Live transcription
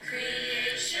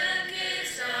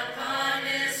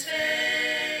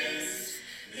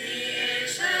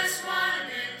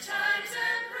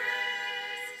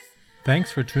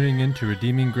Thanks for tuning in to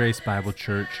Redeeming Grace Bible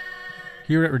Church.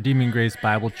 Here at Redeeming Grace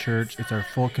Bible Church, it's our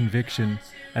full conviction,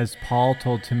 as Paul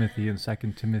told Timothy in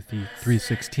 2 Timothy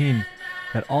 3:16,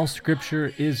 that all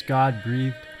Scripture is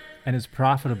God-breathed and is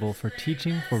profitable for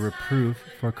teaching, for reproof,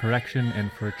 for correction,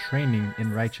 and for training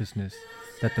in righteousness,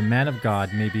 that the man of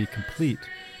God may be complete,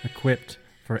 equipped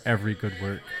for every good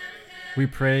work. We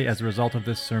pray as a result of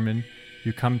this sermon,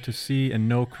 you come to see and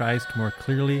know Christ more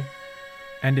clearly,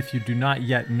 and if you do not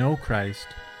yet know Christ,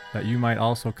 that you might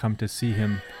also come to see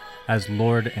him as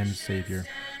Lord and Savior.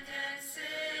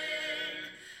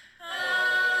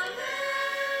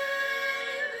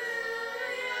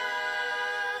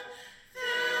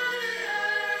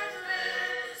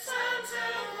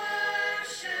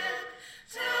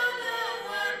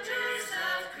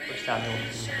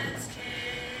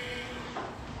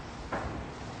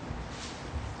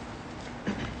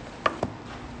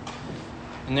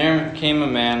 And there came a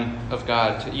man of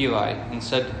God to Eli and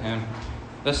said to him,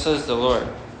 "Thus says the Lord,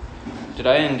 did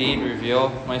I indeed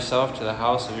reveal myself to the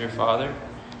house of your father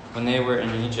when they were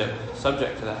in Egypt,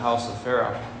 subject to the house of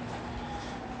Pharaoh?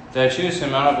 Did I choose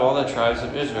him out of all the tribes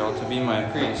of Israel to be my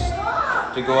priest,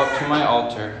 to go up to my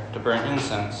altar, to burn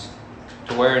incense,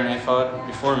 to wear an ephod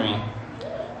before me?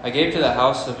 I gave to the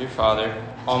house of your father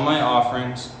all my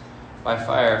offerings by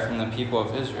fire from the people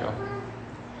of Israel.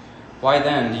 Why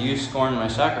then do you scorn my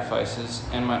sacrifices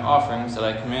and my offerings that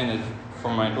I commanded for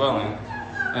my dwelling,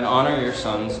 and honor your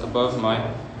sons above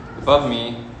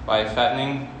me by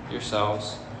fattening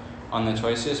yourselves on the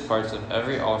choicest parts of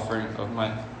every offering of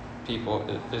my people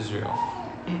Israel?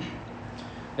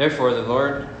 Therefore the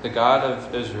Lord, the God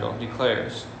of Israel,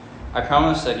 declares, I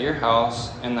promise that your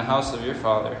house and the house of your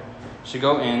father should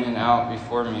go in and out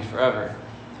before me forever.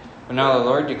 But now the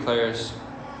Lord declares,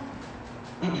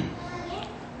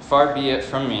 far be it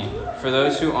from me, for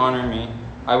those who honor me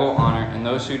I will honor, and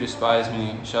those who despise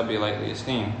me shall be lightly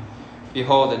esteemed.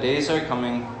 Behold, the days are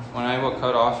coming when I will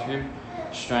cut off your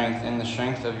strength and the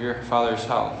strength of your father's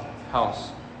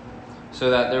house, so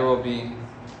that there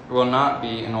will not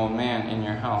be an old man in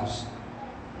your house.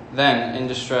 Then, in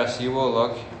distress, you will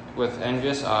look with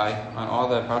envious eye on all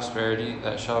the prosperity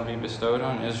that shall be bestowed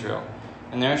on Israel,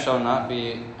 and there shall not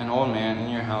be an old man in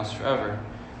your house forever.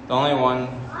 The only one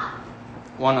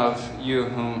of you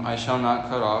whom I shall not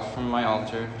cut off from my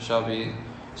altar shall be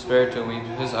spared to weep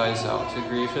his eyes out, to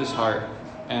grieve his heart,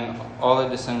 and all the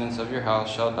descendants of your house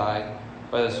shall die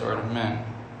by the sword of men.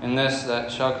 And this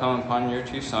that shall come upon your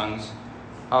two sons,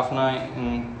 Hophni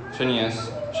and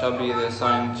Phinehas, shall be the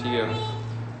sign to you.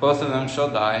 Both of them shall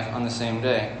die on the same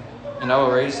day. And I will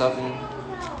raise up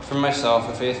for myself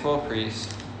a faithful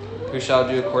priest, who shall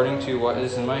do according to what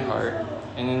is in my heart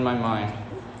and in my mind.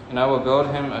 And I will build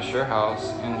him a sure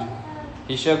house, and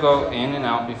he shall go in and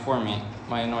out before me,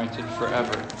 my anointed,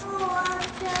 forever.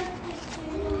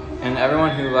 And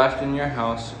everyone who left in your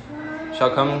house shall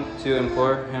come to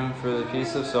implore him for the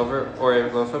piece of silver or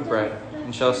a loaf of bread,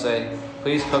 and shall say,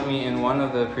 Please put me in one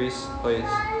of the priest's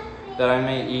plates, that I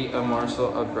may eat a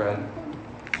morsel of bread.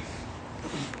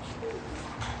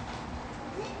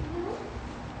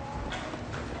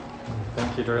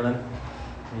 Thank you, Derlin.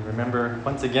 We remember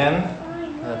once again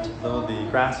that though the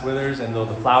grass withers and though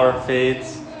the flower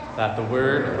fades, that the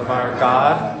word of our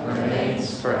God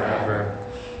remains forever.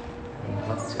 And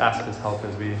let's ask his help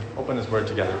as we open his word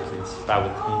together, please. Bow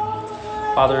with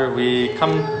me. Father, we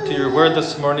come to your word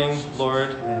this morning, Lord,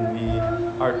 and we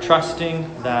are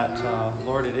trusting that,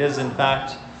 Lord, it is in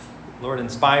fact, Lord,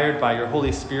 inspired by your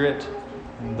Holy Spirit,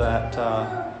 and that,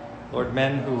 Lord,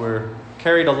 men who were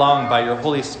carried along by your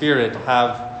Holy Spirit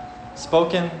have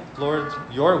spoken, Lord,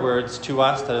 your words to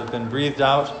us that have been breathed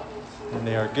out, and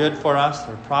they are good for us,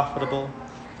 they're profitable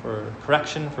for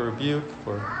correction, for rebuke,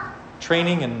 for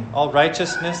training in all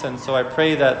righteousness. And so I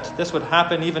pray that this would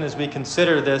happen even as we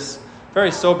consider this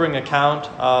very sobering account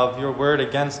of your word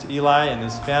against Eli and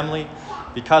his family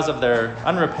because of their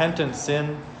unrepentant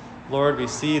sin. Lord, we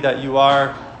see that you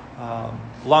are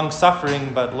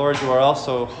long-suffering, but Lord, you are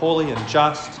also holy and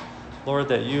just. Lord,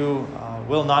 that you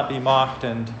will not be mocked.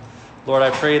 And Lord,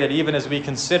 I pray that even as we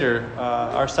consider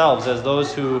ourselves as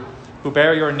those who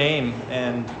bear your name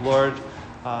and, Lord,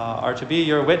 are to be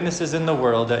your witnesses in the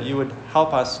world, that you would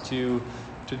help us to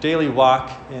daily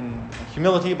walk in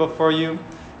humility before you,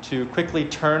 to quickly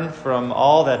turn from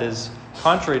all that is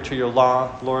contrary to your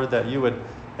law, Lord, that you would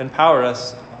empower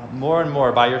us more and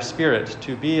more by your Spirit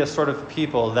to be a sort of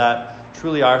people that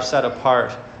truly are set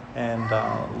apart and,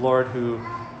 Lord, who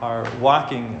are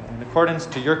walking in accordance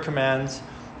to your commands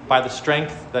by the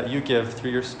strength that you give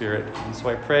through your Spirit. And so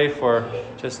I pray for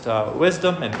just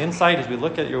wisdom and insight as we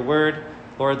look at your word,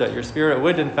 Lord, that your Spirit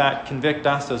would in fact convict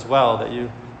us as well, that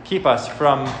you keep us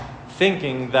from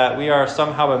thinking that we are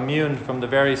somehow immune from the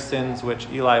very sins which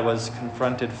Eli was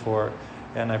confronted for.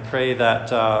 And I pray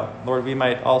that, Lord, we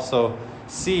might also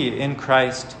see in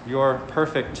Christ your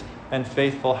perfect and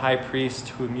faithful high priest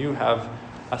whom you have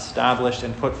established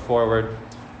and put forward.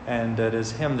 And it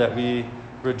is him that we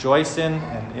rejoice in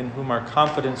and in whom our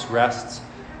confidence rests.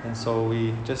 And so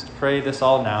we just pray this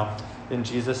all now in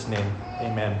Jesus' name.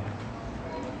 Amen.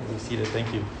 Be seated.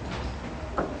 Thank you.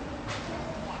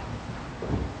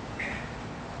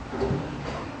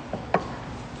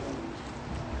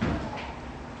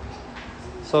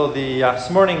 So this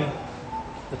morning,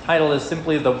 the title is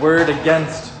simply The Word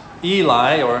Against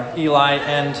Eli, or Eli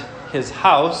and His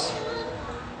House.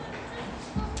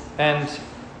 And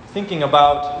thinking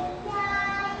about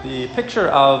the picture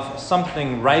of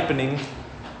something ripening,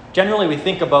 generally we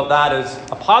think about that as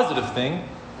a positive thing.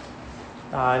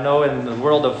 I know in the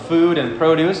world of food and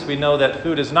produce, we know that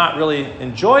food is not really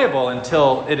enjoyable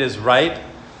until it is ripe.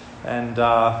 And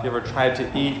if you ever tried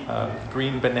to eat a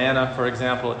green banana, for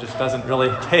example, it just doesn't really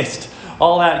taste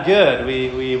all that good.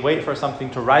 We wait for something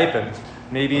to ripen.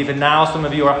 Maybe even now some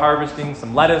of you are harvesting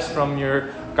some lettuce from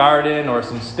your garden or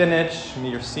some spinach.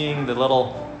 And you're seeing the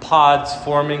little pods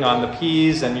forming on the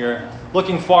peas, and you're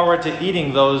looking forward to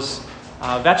eating those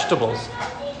vegetables.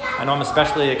 I know I'm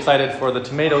especially excited for the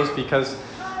tomatoes because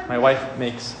my wife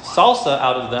makes salsa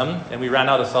out of them, and we ran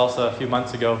out of salsa a few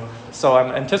months ago. So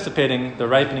I'm anticipating the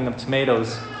ripening of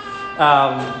tomatoes.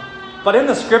 But in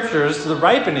the scriptures, the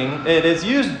ripening, it is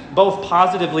used both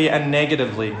positively and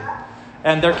negatively.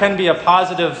 And there can be a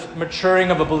positive maturing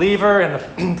of a believer and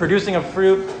the producing of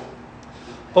fruit.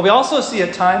 But we also see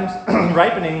at times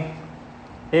ripening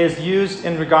is used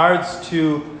in regards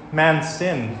to man's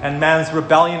sin and man's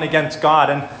rebellion against God.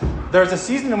 And there's a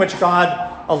season in which God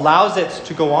allows it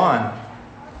to go on.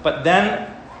 But then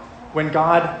when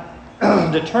God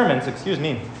determines,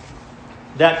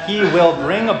 that he will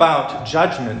bring about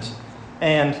judgment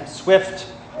and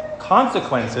swift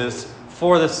consequences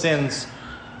for the sins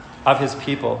of his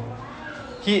people.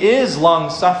 He is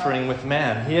long-suffering with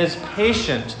man. He is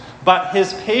patient, but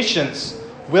his patience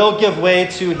will give way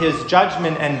to his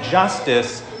judgment and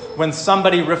justice when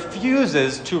somebody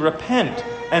refuses to repent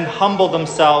and humble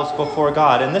themselves before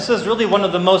God. And this is really one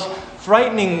of the most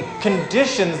frightening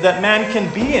conditions that man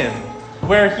can be in,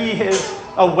 where he is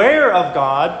aware of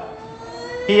God,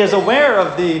 he is aware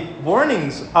of the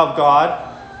warnings of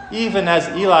God, even as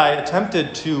Eli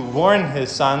attempted to warn his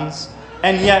sons,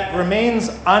 and yet remains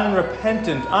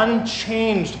unrepentant,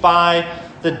 unchanged by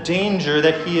the danger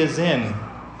that he is in.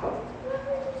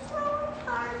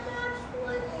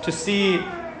 To see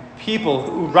people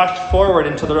who rush forward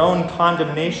into their own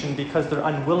condemnation because they're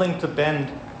unwilling to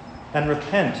bend and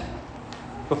repent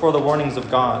before the warnings of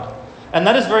God. And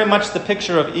that is very much the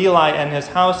picture of Eli and his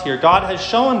house here. God has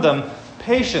shown them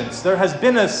patience. There has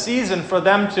been a season for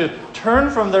them to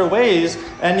turn from their ways,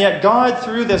 and yet God,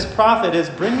 through this prophet, is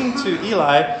bringing to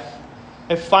Eli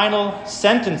a final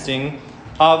sentencing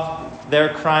of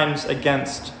their crimes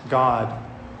against God.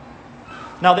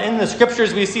 Now, in the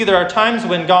scriptures, we see there are times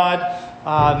when God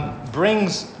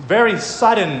brings very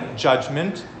sudden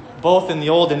judgment. Both in the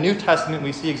Old and New Testament,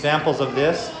 we see examples of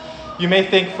this. You may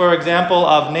think, for example,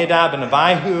 of Nadab and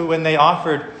Abihu when they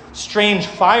offered strange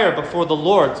fire before the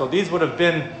Lord. So these would have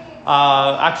been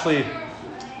actually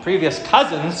previous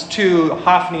cousins to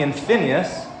Hophni and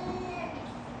Phinehas.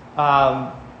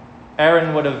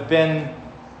 Aaron would have been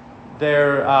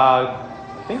their,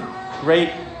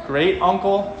 great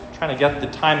uncle. Trying to get the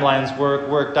timelines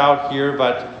worked out here,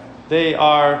 but they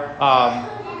are,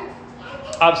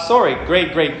 great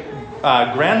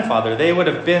grandfather. They would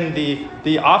have been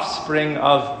the offspring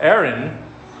of Aaron.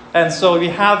 And so we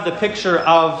have the picture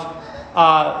of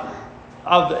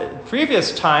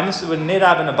previous times when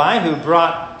Nadab and Abihu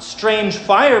brought strange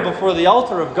fire before the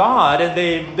altar of God, and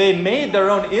they made their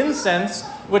own incense,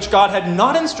 which God had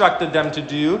not instructed them to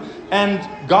do, and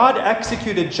God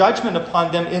executed judgment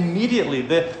upon them immediately.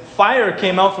 The fire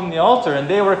came out from the altar, and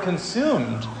they were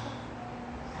consumed.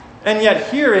 And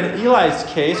yet here in Eli's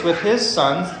case, with his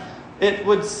sons, it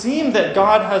would seem that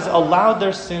God has allowed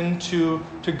their sin to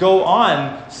go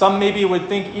on. Some maybe would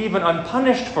think even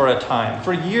unpunished for a time.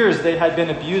 For years they had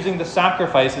been abusing the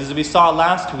sacrifices, as we saw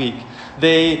last week.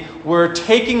 They were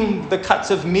taking the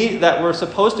cuts of meat that were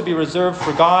supposed to be reserved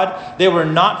for God. They were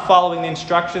not following the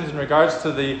instructions in regards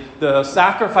to the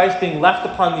sacrifice being left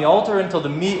upon the altar until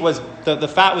the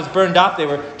fat was burned up. They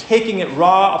were taking it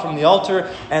raw from the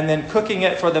altar and then cooking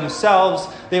it for themselves.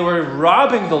 They were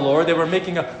robbing the Lord. They were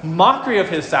making a mockery of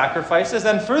his sacrifices.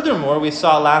 And furthermore, we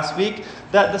saw last week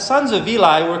that the sons of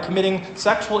Eli were committing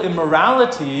sexual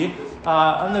immorality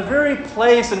on the very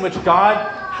place in which God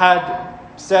had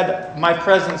said, my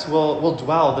presence will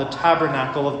dwell, the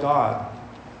tabernacle of God.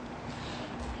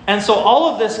 And so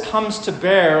all of this comes to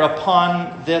bear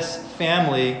upon this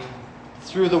family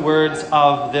through the words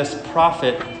of this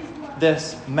prophet,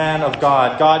 this man of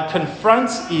God. God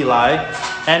confronts Eli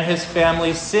and his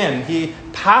family's sin. He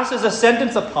passes a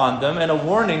sentence upon them and a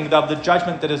warning of the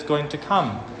judgment that is going to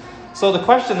come. So the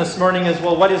question this morning is,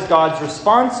 well, what is God's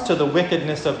response to the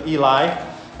wickedness of Eli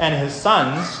and his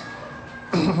sons?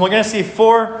 We're going to see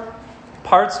 4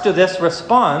 parts to this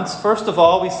response. First of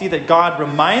all, we see that God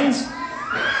reminds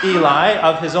Eli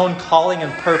of his own calling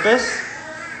and purpose.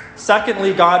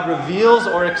 Secondly, God reveals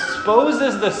or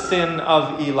exposes the sin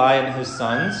of Eli and his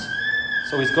sons.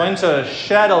 So he's going to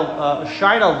shine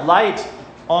a light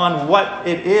on what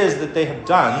it is that they have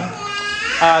done.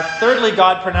 Thirdly,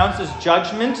 God pronounces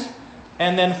judgment.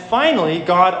 And then finally,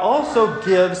 God also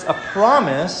gives a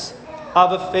promise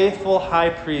of a faithful high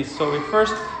priest. So we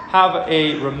first have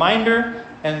a reminder,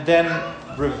 and then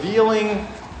revealing,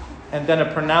 and then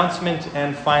a pronouncement,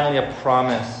 and finally a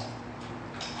promise.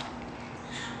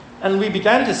 And we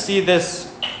began to see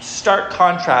this stark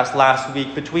contrast last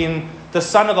week between the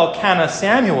son of Elkanah,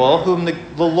 Samuel, whom the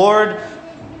Lord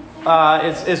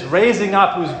is raising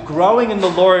up, who's growing in the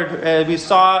Lord. We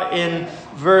saw in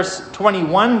verse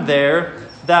 21 there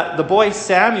that the boy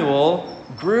Samuel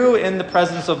grew in the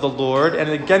presence of the Lord. And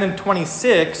again in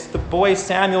 26, the boy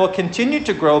Samuel continued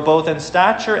to grow both in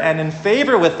stature and in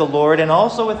favor with the Lord and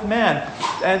also with man.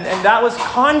 And that was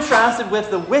contrasted with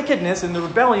the wickedness and the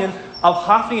rebellion of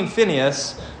Hophni and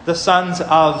Phinehas, the sons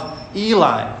of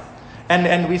Eli.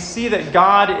 And we see that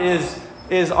God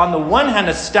is on the one hand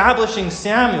establishing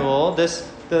Samuel,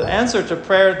 the answer to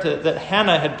prayer that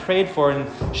Hannah had prayed for,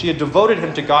 and she had devoted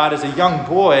him to God as a young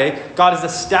boy. God is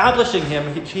establishing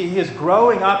him. He is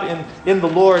growing up in the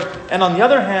Lord. And on the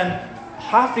other hand,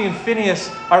 Hophni and Phinehas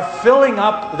are filling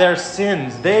up their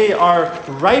sins. They are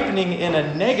ripening in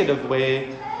a negative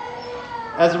way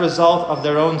as a result of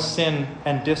their own sin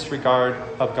and disregard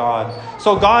of God.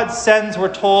 So God sends,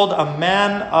 we're told, a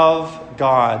man of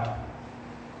God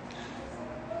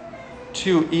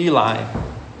to Eli.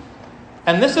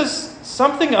 And this is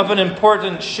something of an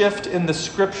important shift in the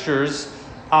scriptures.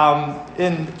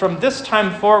 From this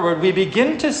time forward, we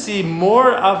begin to see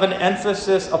more of an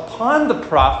emphasis upon the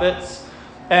prophets.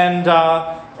 And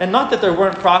not that there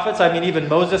weren't prophets. I mean, even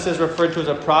Moses is referred to as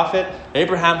a prophet.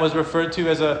 Abraham was referred to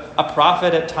as a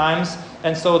prophet at times.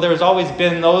 And so there's always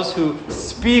been those who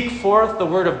speak forth the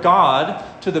word of God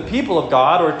to the people of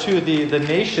God or to the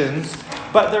nations.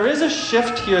 But there is a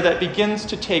shift here that begins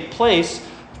to take place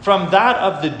from that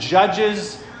of the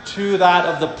judges to that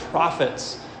of the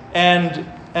prophets. And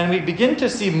we begin to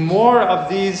see more of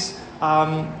these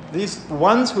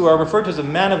ones who are referred to as a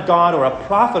man of God or a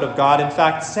prophet of God. In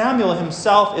fact, Samuel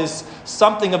himself is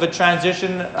something of a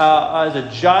transition as a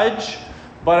judge,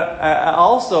 but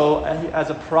also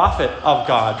as a prophet of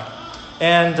God.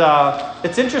 And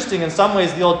it's interesting, in some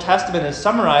ways, the Old Testament is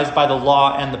summarized by the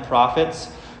law and the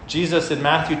prophets. Jesus in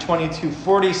Matthew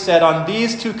 22:40 said, on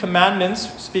these 2 commandments,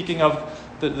 speaking of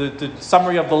the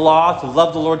summary of the law, to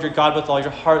love the Lord your God with all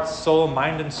your heart, soul,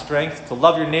 mind, and strength, to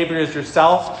love your neighbor as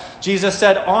yourself. Jesus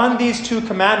said, on these 2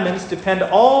 commandments depend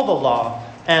all the law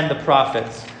and the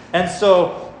prophets. And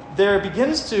so there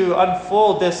begins to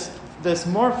unfold this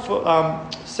more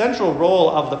central role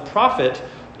of the prophet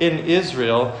in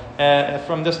Israel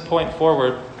from this point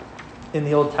forward in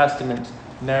the Old Testament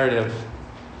narrative.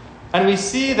 And we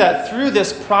see that through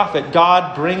this prophet,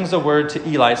 God brings a word to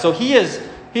Eli. So he is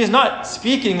not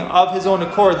speaking of his own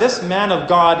accord. This man of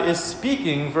God is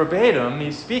speaking verbatim.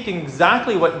 He's speaking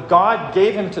exactly what God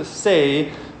gave him to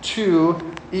say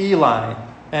to Eli.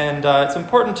 And it's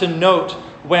important to note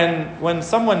when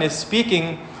someone is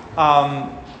speaking,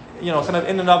 kind of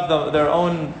in and of their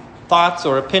own thoughts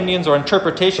or opinions or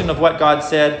interpretation of what God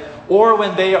said, or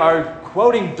when they are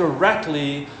quoting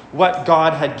directly what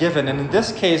God had given. And in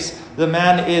this case, the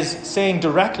man is saying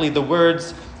directly the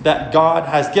words that God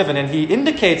has given. And he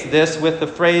indicates this with the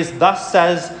phrase, thus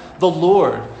says the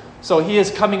Lord. So he is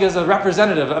coming as a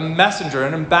representative, a messenger,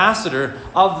 an ambassador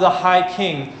of the high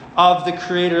king, of the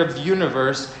creator of the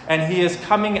universe, and he is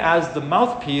coming as the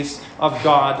mouthpiece of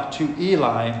God to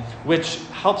Eli, which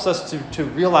helps us to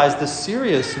realize the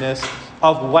seriousness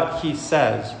of what he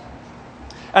says.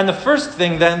 And the first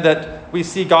thing then that we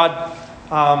see God,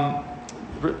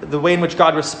 the way in which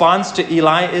God responds to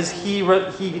Eli is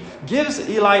he gives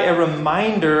Eli a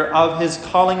reminder of his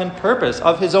calling and purpose,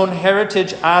 of his own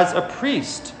heritage as a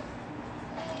priest.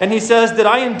 And he says, "Did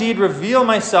I indeed reveal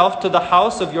myself to the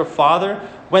house of your father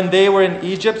when they were in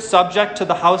Egypt, subject to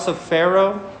the house of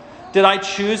Pharaoh? Did I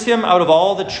choose him out of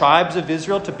all the tribes of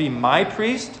Israel to be my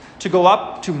priest, to go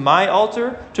up to my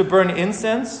altar, to burn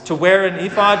incense, to wear an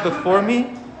ephod before me?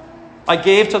 I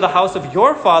gave to the house of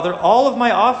your father all of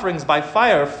my offerings by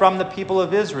fire from the people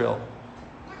of Israel."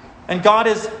 And God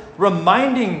is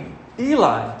reminding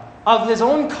Eli of his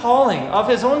own calling, of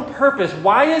his own purpose.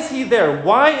 Why is he there?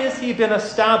 Why has he been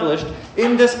established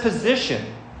in this position?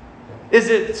 Is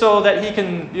it so that he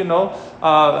can,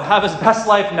 have his best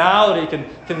life now, that he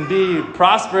can be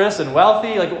prosperous and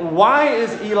wealthy? Like, why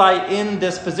is Eli in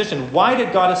this position? Why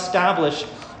did God establish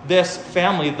this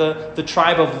family, the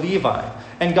tribe of Levi?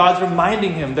 And God's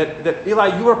reminding him that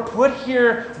Eli, you were put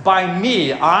here by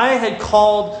me. I had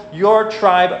called your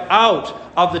tribe out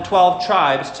of the 12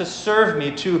 tribes to serve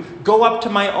me, to go up to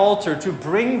my altar, to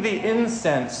bring the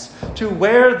incense, to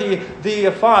wear the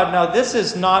ephod. Now, this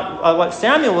is not what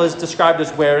Samuel is described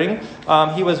as wearing.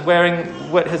 He was wearing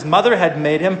what his mother had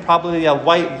made him, probably a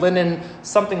white linen,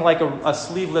 something like a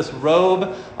sleeveless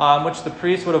robe, which the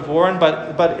priest would have worn.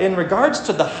 But in regards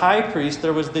to the high priest,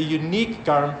 there was the unique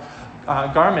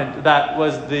garment that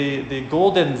was the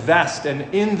golden vest,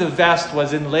 and in the vest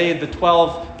was inlaid the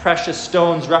 12 precious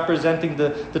stones representing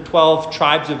the 12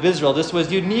 tribes of Israel. This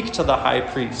was unique to the high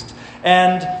priest.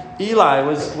 And Eli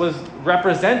was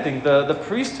representing the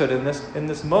priesthood in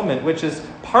this moment, which is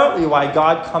partly why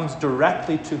God comes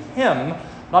directly to him,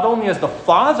 not only as the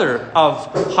father of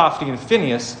Hophni and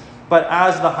Phinehas, but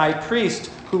as the high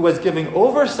priest who was giving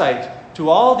oversight to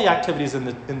all the activities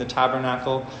in the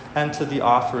tabernacle and to the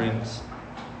offerings.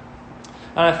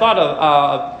 And I thought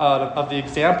of the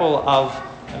example of,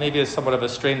 maybe it's somewhat of a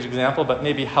strange example, but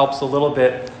maybe helps a little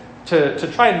bit to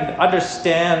try and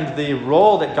understand the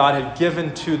role that God had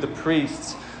given to the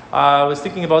priests. I was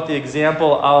thinking about the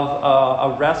example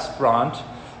of a restaurant,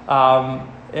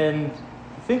 and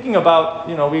thinking about,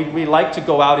 we like to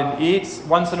go out and eat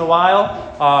once in a while.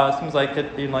 It seems like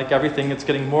like everything, it's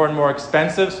getting more and more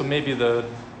expensive. So maybe the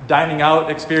dining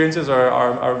out experiences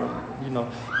are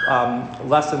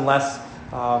less and less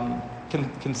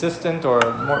consistent, or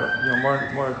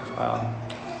more.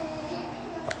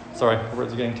 Sorry,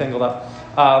 words are getting tangled up.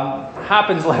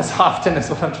 Happens less often is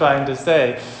what I'm trying to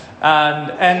say.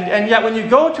 And yet, when you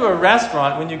go to a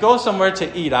restaurant, when you go somewhere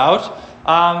to eat out,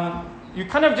 you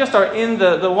kind of just are in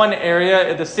the one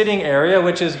area, the sitting area,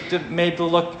 which is made to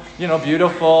look,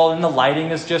 beautiful, and the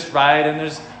lighting is just right, and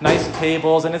there's nice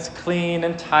tables, and it's clean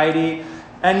and tidy.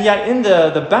 And yet in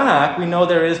the back, we know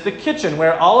there is the kitchen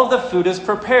where all of the food is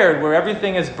prepared, where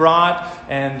everything is brought,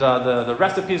 and the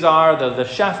recipes are, the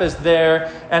chef is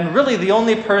there. And really the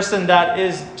only person that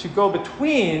is to go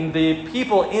between the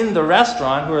people in the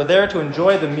restaurant who are there to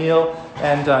enjoy the meal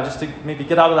and just to maybe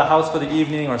get out of the house for the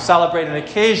evening or celebrate an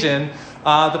occasion,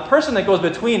 the person that goes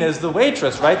between is the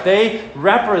waitress, right? They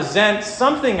represent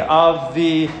something of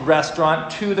the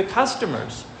restaurant to the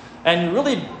customers. And you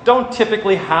really don't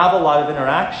typically have a lot of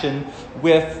interaction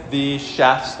with the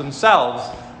chefs themselves,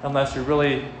 unless you're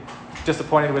really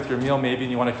disappointed with your meal, maybe, and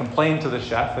you want to complain to the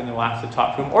chef, and you'll ask to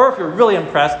talk to him. Or if you're really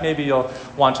impressed, maybe you'll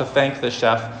want to thank the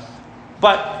chef.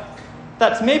 But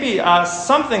that's maybe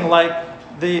something like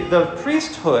the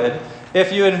priesthood.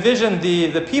 If you envision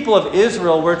the people of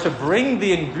Israel were to bring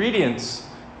the ingredients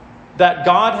that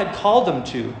God had called them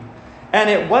to, and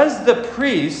it was the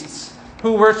priests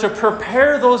who were to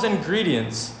prepare those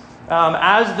ingredients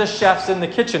as the chefs in the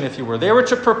kitchen, if you were. They were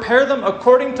to prepare them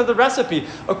according to the recipe,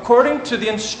 according to the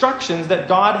instructions that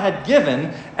God had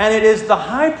given. And it is the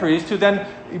high priest who then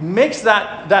makes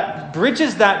that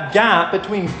bridges that gap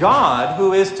between God,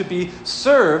 who is to be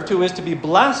served, who is to be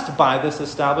blessed by this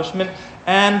establishment,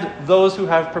 and those who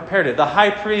have prepared it. The high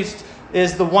priest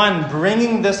is the one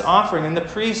bringing this offering, and the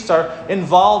priests are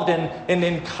involved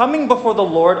in coming before the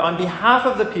Lord on behalf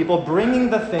of the people, bringing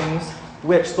the things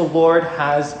which the Lord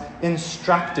has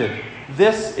instructed.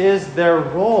 This is their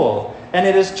role, and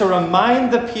it is to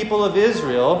remind the people of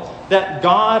Israel that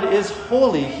God is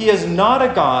holy. He is not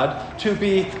a God to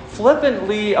be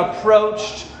flippantly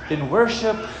approached in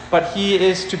worship, but he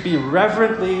is to be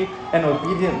reverently and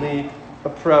obediently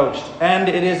approached. And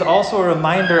it is also a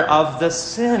reminder of the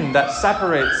sin that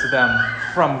separates them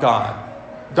from God.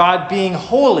 God being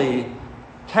holy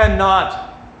cannot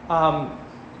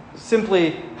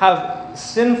simply have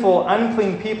sinful,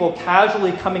 unclean people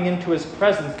casually coming into his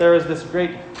presence. There is this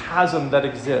great chasm that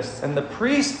exists. And the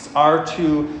priests are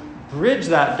to bridge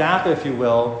that gap, if you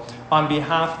will, on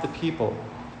behalf of the people.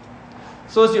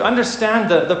 So as you understand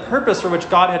the purpose for which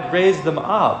God had raised them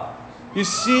up, you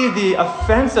see the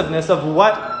offensiveness of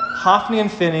what Hophni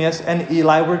and Phinehas and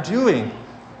Eli were doing.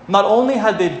 Not only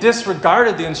had they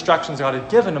disregarded the instructions God had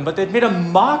given them, but they'd made a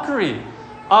mockery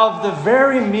of the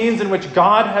very means in which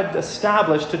God had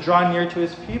established to draw near to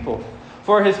his people,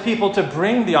 for his people to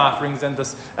bring the offerings and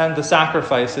the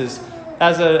sacrifices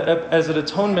as an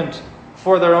atonement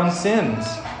for their own sins.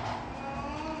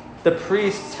 The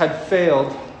priests had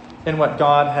failed in what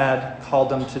God had called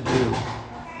them to do.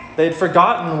 They had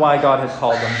forgotten why God had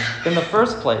called them in the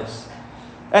first place.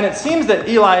 And it seems that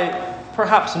Eli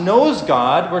perhaps knows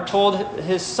God. We're told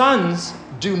his sons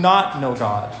do not know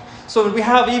God. So we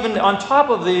have, even on top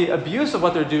of the abuse of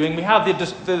what they're doing, we have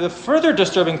the further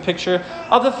disturbing picture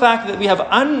of the fact that we have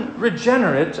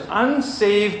unregenerate,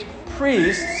 unsaved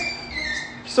priests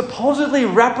supposedly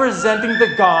representing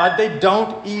the God they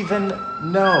don't even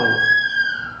know.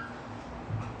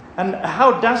 And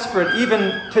how desperate,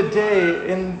 even today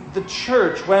in the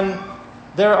church, when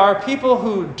there are people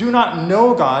who do not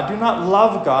know God, do not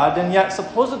love God, and yet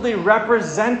supposedly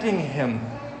representing him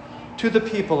to the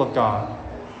people of God.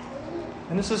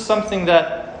 And this is something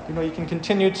that, you can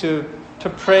continue to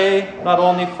pray, not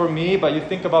only for me, but you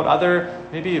think about other,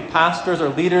 maybe pastors or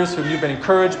leaders whom you've been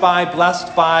encouraged by,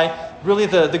 blessed by. Really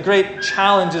the great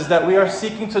challenge is that we are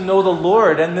seeking to know the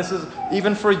Lord. And this is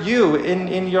even for you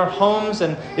in your homes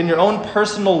and in your own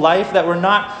personal life, that we're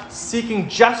not seeking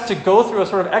just to go through a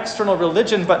sort of external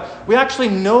religion, but we actually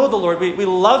know the Lord. We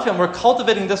love him. We're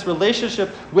cultivating this relationship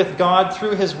with God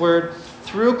through his word,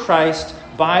 through Christ,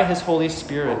 by his Holy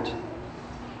Spirit.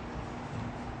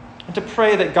 And to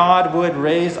pray that God would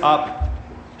raise up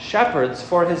shepherds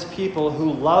for his people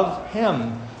who love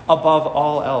him above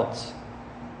all else.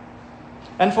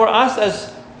 And for us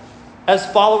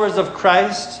as followers of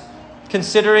Christ,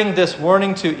 considering this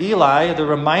warning to Eli, the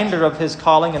reminder of his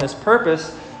calling and his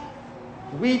purpose,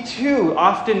 we too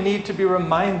often need to be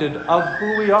reminded of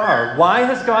who we are. Why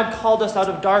has God called us out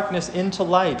of darkness into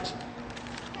light?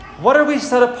 What are we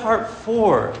set apart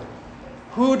for?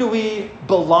 Who do we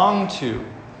belong to?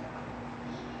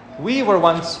 We were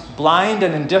once blind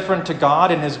and indifferent to God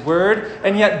and his word,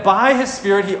 and yet by his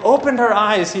Spirit he opened our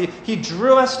eyes. He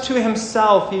drew us to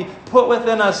himself. He put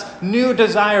within us new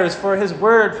desires for his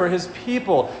word, for his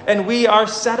people, and we are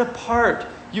set apart,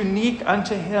 unique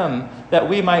unto him, that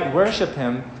we might worship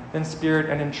him in spirit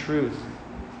and in truth.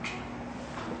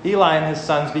 Eli and his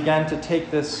sons began to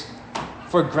take this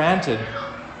for granted.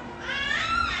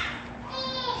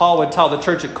 Paul would tell the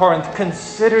church at Corinth,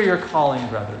 "Consider your calling,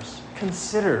 brothers.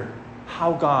 Consider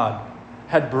how God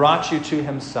had brought you to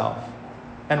himself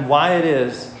and why it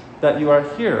is that you are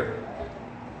here.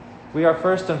 We are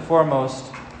first and foremost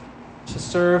to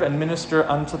serve and minister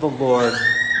unto the Lord,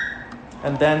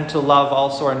 and then to love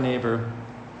also our neighbor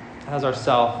as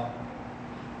ourselves."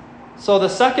 So the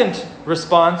second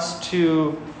response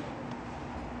to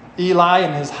Eli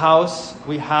and his house,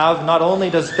 we have, not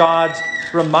only does God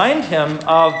remind him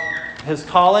of his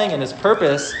calling and his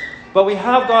purpose, but we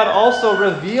have God also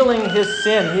revealing his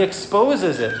sin. He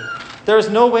exposes it. There is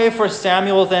no way for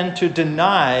Samuel then to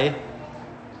deny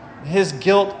his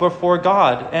guilt before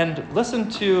God. And listen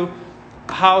to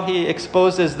how he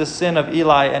exposes the sin of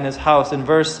Eli and his house in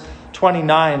verse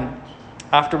 29,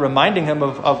 after reminding him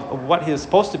of what he is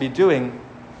supposed to be doing.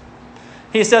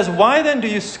 He says, "Why then do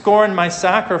you scorn my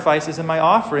sacrifices and my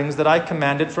offerings that I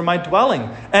commanded for my dwelling,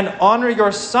 and honor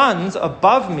your sons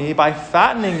above me by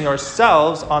fattening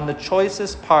yourselves on the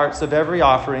choicest parts of every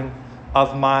offering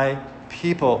of my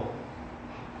people?"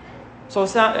 So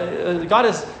God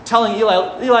is telling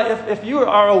Eli, if you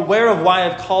are aware of why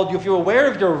I've called you, if you're aware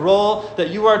of your role,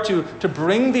 that you are to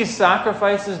bring these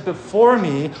sacrifices before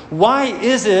me, why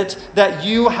is it that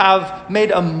you have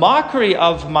made a mockery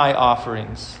of my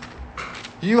offerings?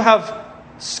 You have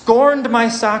scorned my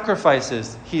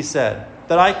sacrifices, he said,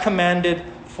 that I commanded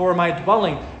for my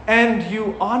dwelling, and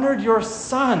you honored your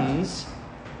sons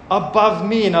above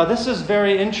me. Now, this is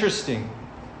very interesting.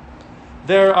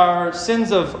 There are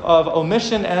sins of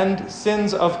omission and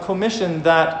sins of commission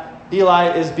that Eli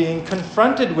is being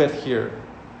confronted with here.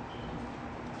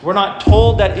 We're not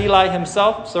told that Eli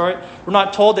himself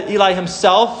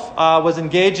was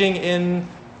engaging in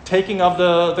taking of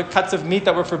the cuts of meat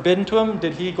that were forbidden to him.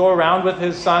 Did he go around with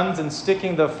his sons and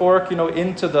sticking the fork,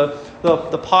 into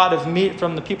the pot of meat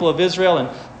from the people of Israel and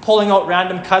pulling out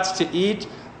random cuts to eat?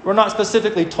 We're not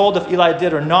specifically told if Eli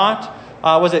did or not.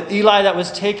 Was it Eli that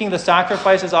was taking the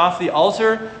sacrifices off the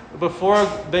altar before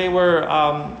they were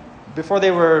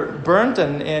burnt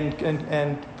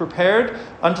and prepared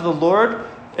unto the Lord?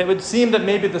 It would seem that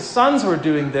maybe the sons were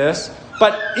doing this,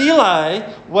 but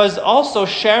Eli was also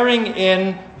sharing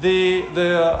in the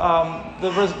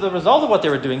result of what they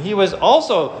were doing. He was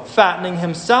also fattening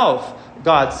himself,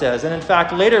 God says. And in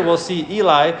fact, later we'll see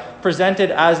Eli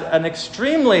presented as an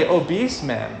extremely obese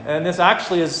man. And this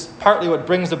actually is partly what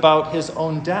brings about his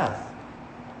own death.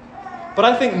 But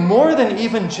I think more than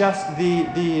even just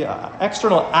the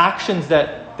external actions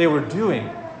that they were doing,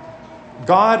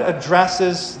 God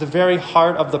addresses the very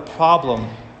heart of the problem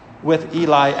with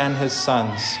Eli and his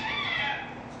sons.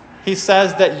 He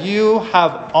says that you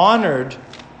have honored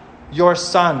your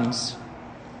sons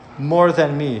more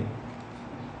than me.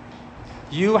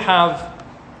 You have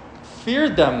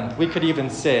feared them, we could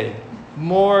even say,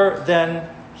 more than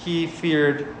he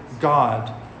feared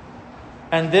God.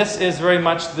 And this is very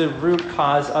much the root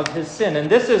cause of his sin. And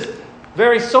this is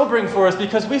very sobering for us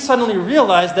because we suddenly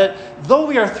realize that though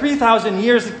we are 3,000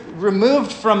 years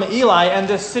removed from Eli and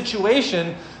this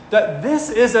situation, that this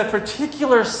is a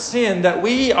particular sin that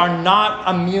we are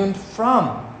not immune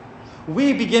from.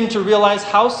 We begin to realize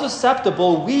how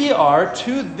susceptible we are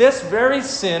to this very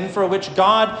sin for which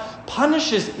God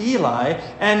punishes Eli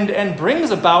and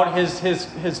brings about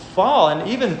his fall and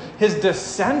even his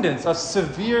descendants, a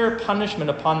severe punishment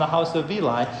upon the house of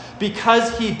Eli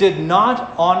because he did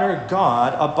not honor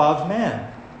God above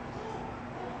man.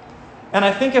 And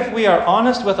I think if we are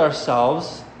honest with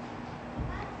ourselves,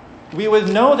 we would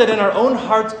know that in our own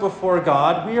hearts before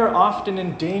God, we are often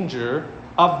in danger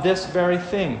of this very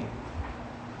thing.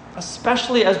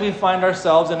 Especially as we find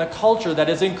ourselves in a culture that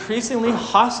is increasingly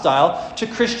hostile to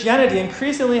Christianity,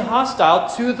 increasingly hostile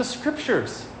to the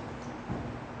Scriptures.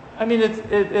 I mean,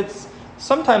 it's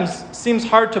sometimes seems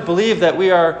hard to believe that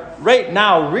we are right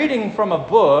now reading from a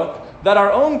book that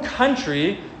our own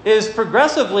country is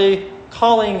progressively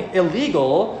calling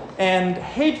illegal and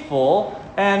hateful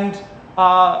and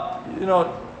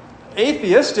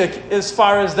atheistic as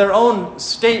far as their own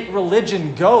state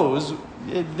religion goes.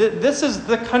 This is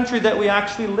the country that we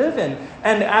actually live in.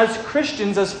 And as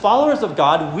Christians, as followers of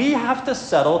God, we have to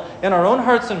settle in our own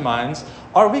hearts and minds,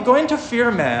 are we going to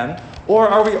fear man or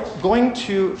are we going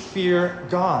to fear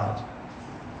God?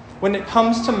 When it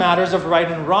comes to matters of right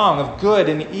and wrong, of good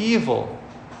and evil,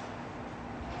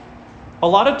 a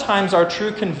lot of times our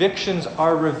true convictions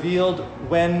are revealed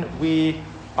when we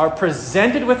are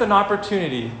presented with an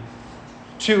opportunity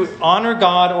to honor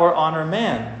God or honor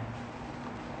man.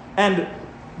 And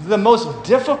the most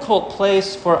difficult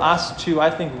place for us to, I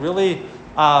think, really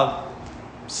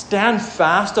stand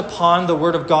fast upon the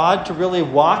Word of God, to really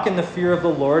walk in the fear of the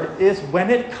Lord, is when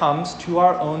it comes to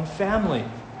our own family,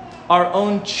 our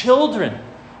own children,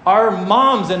 our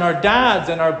moms and our dads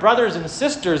and our brothers and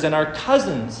sisters and our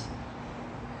cousins.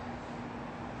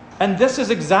 And this is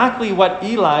exactly what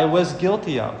Eli was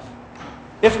guilty of.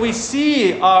 If we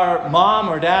see our mom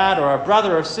or dad or our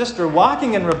brother or sister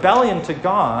walking in rebellion to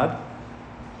God,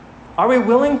 are we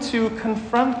willing to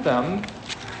confront them,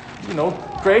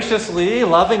 graciously,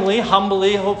 lovingly,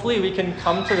 humbly? Hopefully we can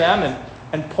come to them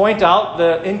and point out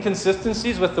the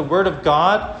inconsistencies with the Word of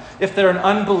God. If they're an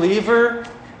unbeliever,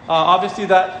 obviously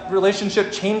that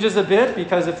relationship changes a bit,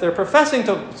 because if they're professing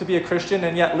to be a Christian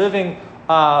and yet living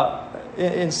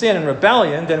in sin and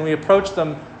rebellion, then we approach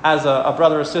them as a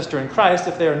brother or sister in Christ.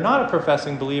 If they are not a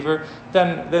professing believer,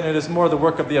 then it is more the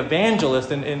work of the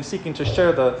evangelist in seeking to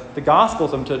share the gospel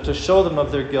with them, to show them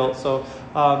of their guilt. So,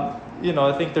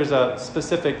 I think there's a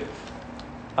specific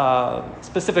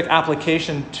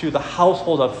application to the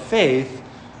household of faith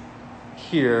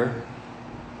here.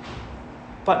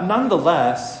 But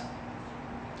nonetheless,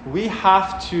 we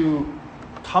have to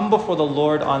come before the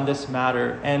Lord on this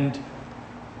matter and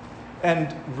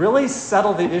really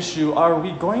settle the issue. Are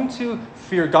we going to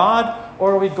fear God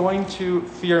or are we going to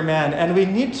fear man? And we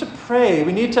need to pray.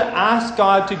 We need to ask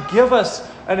God to give us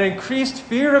an increased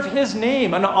fear of His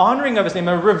name, an honoring of His name,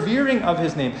 a revering of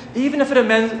His name. Even if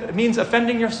it means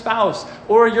offending your spouse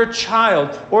or your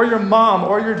child or your mom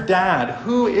or your dad,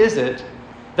 who is it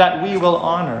that we will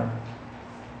honor?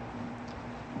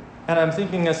 And I'm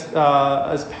thinking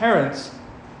as parents,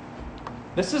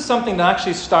 this is something that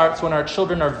actually starts when our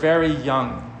children are very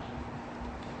young.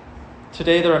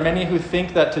 Today, there are many who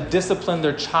think that to discipline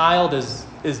their child is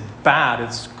bad,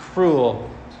 it's cruel,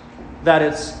 that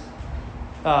it's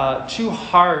too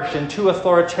harsh and too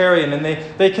authoritarian, and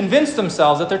they convince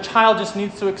themselves that their child just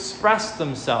needs to express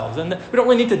themselves, and we don't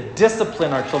really need to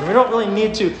discipline our children. We don't really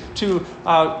need to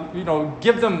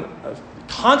give them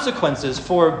consequences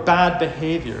for bad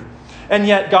behavior. And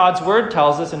yet God's word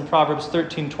tells us in Proverbs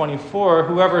 13:24,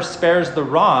 whoever spares the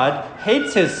rod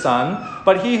hates his son,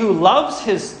 but he who loves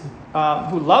his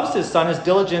son is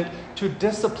diligent to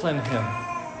discipline him.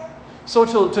 So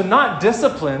to not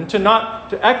discipline,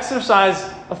 to exercise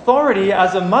authority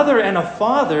as a mother and a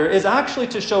father is actually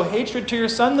to show hatred to your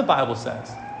son, the Bible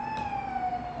says.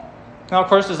 Now, of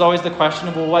course, there's always the question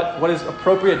of, well, what is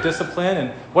appropriate discipline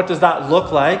and what does that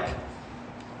look like?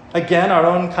 Again, our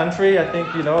own country, I think,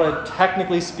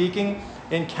 technically speaking,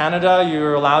 in Canada,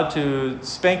 you're allowed to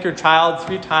spank your child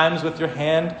 3 times with your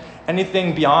hand.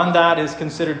 Anything beyond that is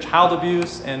considered child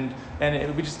abuse, and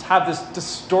we just have this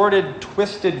distorted,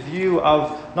 twisted view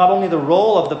of not only the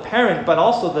role of the parent, but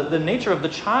also the nature of the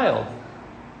child.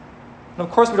 And of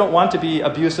course, we don't want to be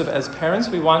abusive as parents.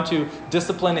 We want to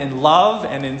discipline in love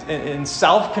and in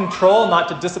self-control, not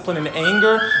to discipline in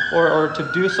anger or to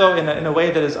do so in a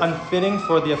way that is unfitting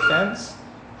for the offense.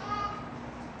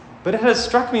 But it has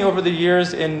struck me over the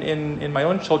years in my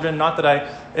own children, not that I,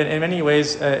 in many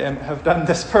ways, have done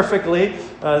this perfectly,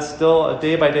 still a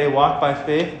day-by-day walk by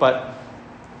faith, but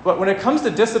when it comes to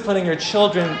disciplining your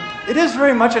children, it is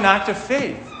very much an act of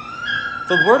faith.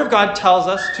 The Word of God tells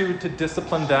us to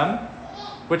discipline them,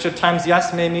 which at times,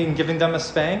 yes, may mean giving them a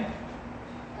spank,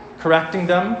 correcting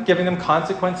them, giving them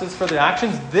consequences for their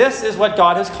actions. This is what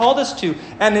God has called us to.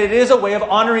 And it is a way of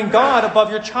honoring God above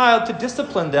your child to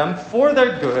discipline them for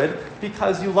their good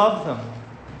because you love them.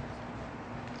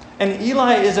 And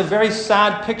Eli is a very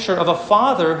sad picture of a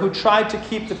father who tried to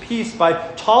keep the peace by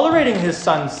tolerating his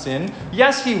son's sin.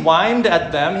 Yes, he whined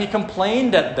at them, he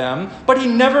complained at them, but he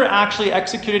never actually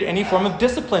executed any form of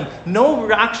discipline.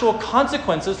 No actual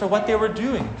consequences for what they were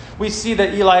doing. We see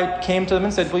that Eli came to them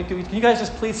and said, can you guys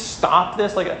just please stop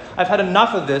this? I've had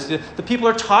enough of this. The people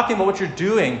are talking about what you're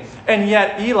doing. And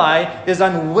yet Eli is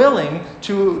unwilling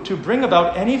to bring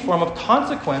about any form of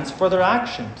consequence for their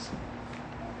actions.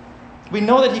 We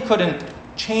know that he couldn't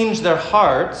change their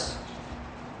hearts,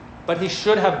 but he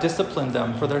should have disciplined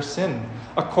them for their sin,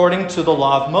 according to the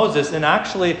law of Moses. And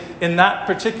actually, in that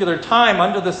particular time,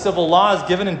 under the civil laws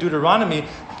given in Deuteronomy,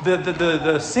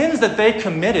 the sins that they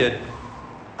committed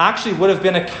actually would have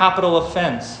been a capital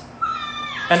offense.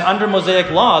 And under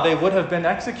Mosaic law, they would have been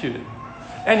executed.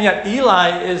 And yet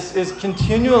Eli is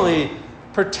continually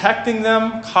protecting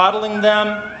them, coddling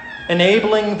them,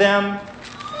 enabling them.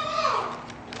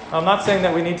 I'm not saying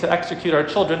that we need to execute our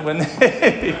children when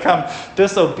they become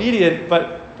disobedient,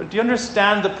 but do you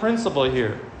understand the principle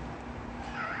here?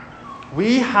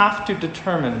 We have to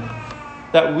determine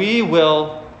that we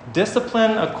will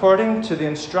discipline according to the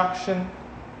instruction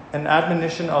and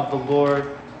admonition of the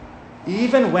Lord,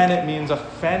 even when it means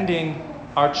offending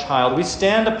our child. We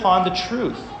stand upon the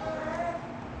truth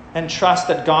and trust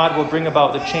that God will bring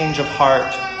about the change of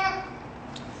heart.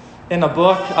 In a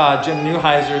book, Jim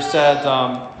Neuheiser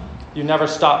said, You Never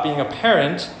Stop Being a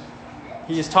Parent.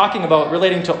 He is talking about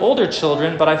relating to older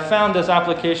children, but I found this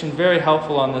application very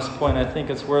helpful on this point. I think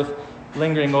it's worth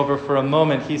lingering over for a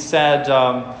moment. He said,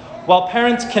 while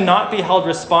parents cannot be held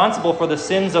responsible for the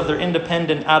sins of their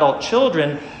independent adult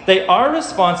children, they are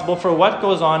responsible for what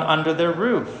goes on under their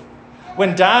roof.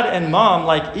 When dad and mom,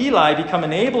 like Eli, become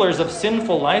enablers of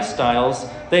sinful lifestyles,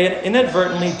 they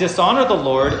inadvertently dishonor the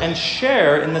Lord and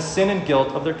share in the sin and guilt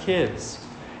of their kids,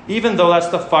 even though that's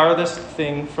the farthest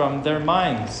thing from their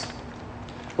minds.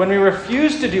 When we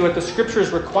refuse to do what the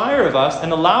Scriptures require of us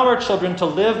and allow our children to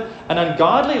live an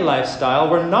ungodly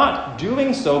lifestyle, we're not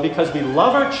doing so because we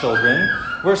love our children.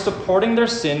 We're supporting their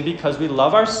sin because we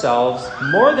love ourselves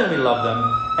more than we love them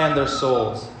and their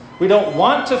souls. We don't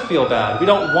want to feel bad. We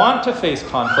don't want to face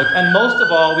conflict. And most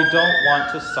of all, we don't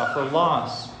want to suffer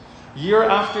loss. Year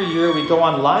after year, we go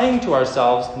on lying to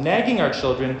ourselves, nagging our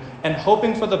children, and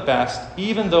hoping for the best,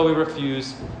 even though we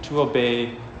refuse to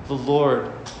obey the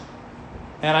Lord.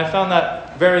 And I found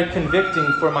that very convicting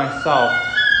for myself.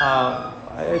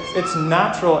 It's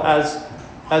natural as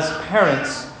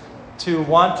parents to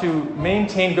want to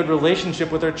maintain good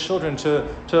relationship with our children,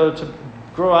 to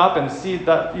grow up and see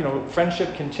that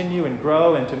friendship continue and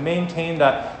grow, and to maintain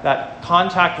that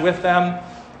contact with them.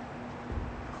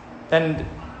 And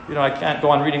I can't go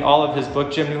on reading all of his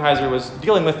book. Jim Neuheiser was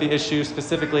dealing with the issue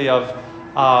specifically of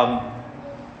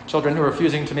children who are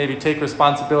refusing to maybe take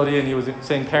responsibility, and he was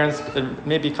saying parents, there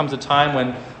maybe comes a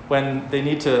time when they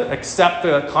need to accept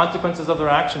the consequences of their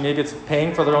action. Maybe it's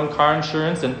paying for their own car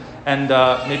insurance and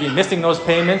maybe missing those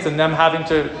payments and them having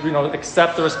to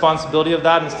accept the responsibility of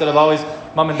that instead of always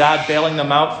mom and dad bailing them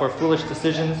out for foolish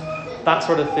decisions, that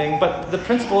sort of thing. But the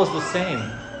principle is the same.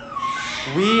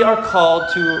 We are called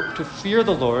to fear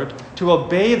the Lord, to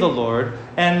obey the Lord,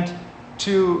 and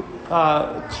to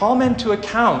call men to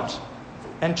account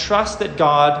and trust that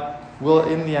God will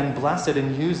in the end bless it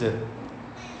and use it.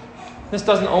 This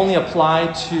doesn't only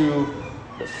apply to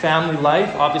family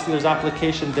life. Obviously, there's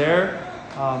application there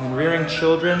in rearing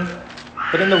children.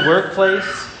 But in the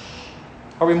workplace,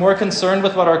 are we more concerned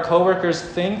with what our coworkers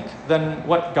think than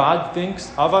what God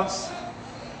thinks of us?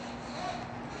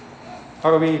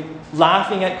 Are we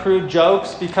laughing at crude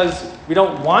jokes because we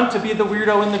don't want to be the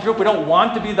weirdo in the group? We don't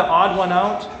want to be the odd one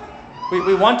out?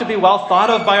 We want to be well thought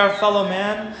of by our fellow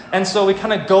man. And so we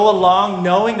kind of go along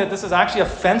knowing that this is actually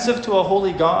offensive to a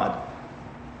holy God.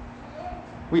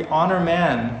 We honor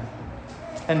man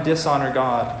and dishonor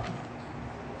God.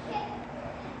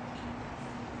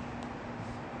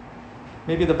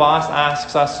 Maybe the boss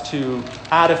asks us to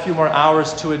add a few more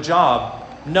hours to a job,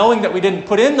 knowing that we didn't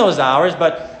put in those hours,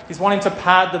 but he's wanting to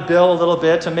pad the bill a little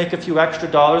bit to make a few extra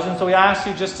dollars. And so he asks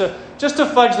you just to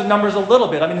fudge the numbers a little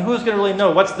bit. I mean, who's going to really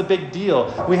know? What's the big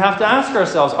deal? We have to ask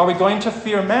ourselves, are we going to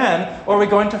fear man or are we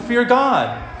going to fear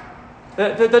God?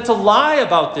 That to lie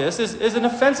about this is an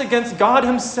offense against God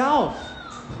himself.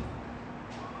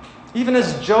 Even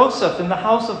as Joseph in the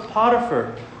house of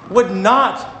Potiphar would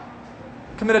not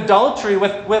commit adultery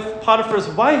with Potiphar's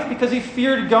wife because he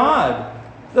feared God.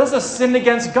 That's a sin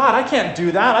against God. I can't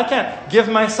do that. I can't give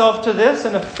myself to this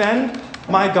and offend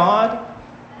my God.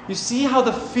 You see how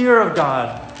the fear of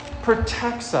God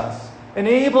protects us,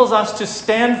 enables us to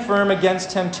stand firm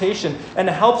against temptation, and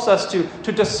helps us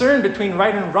to discern between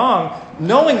right and wrong,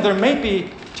 knowing there may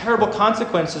be terrible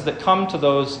consequences that come to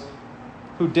those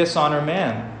who dishonor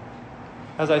man.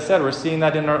 As I said, we're seeing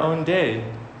that in our own day.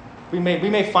 We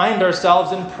may find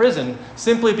ourselves in prison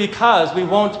simply because we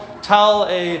won't tell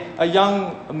a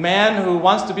young man who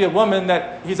wants to be a woman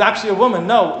that he's actually a woman.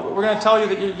 No, we're going to tell you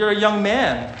that you're a young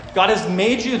man. God has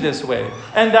made you this way.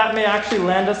 And that may actually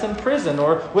land us in prison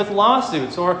or with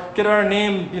lawsuits or get our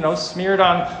name, smeared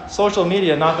on social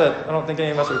media. Not that I don't think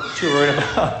any of us are too worried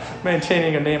about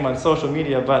maintaining a name on social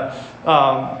media, but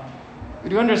do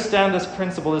you understand this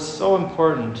principle is so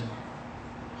important?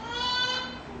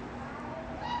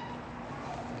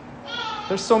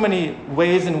 There's so many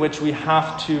ways in which we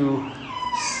have to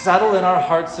settle in our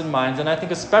hearts and minds. And I think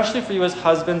especially for you as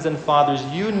husbands and fathers,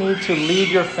 you need to lead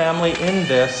your family in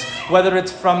this, whether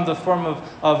it's from the form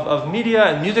of media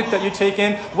and music that you take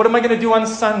in. What am I going to do on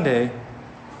Sunday?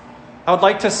 I would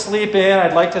like to sleep in.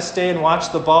 I'd like to stay and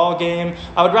watch the ball game.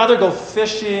 I would rather go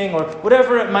fishing or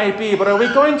whatever it might be. But are we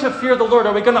going to fear the Lord?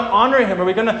 Are we going to honor him? Are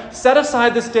we going to set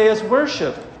aside this day as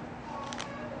worship?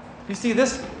 You see,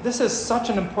 this is such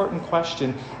an important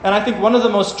question. And I think one of the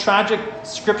most tragic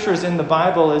scriptures in the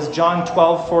Bible is John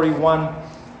 12:41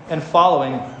 and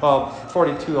following. Well,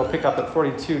 42, I'll pick up at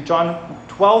 42. John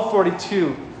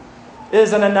 12:42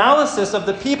 is an analysis of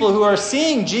the people who are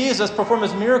seeing Jesus perform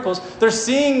his miracles. They're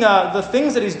seeing the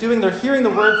things that he's doing. They're hearing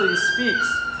the words that he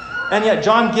speaks. And yet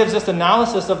John gives this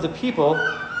analysis of the people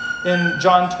in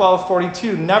John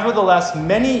 12:42. Nevertheless,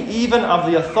 many even of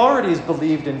the authorities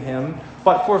believed in him,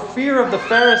 but for fear of the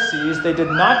Pharisees, they did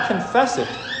not confess it,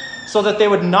 so that they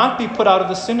would not be put out of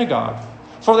the synagogue.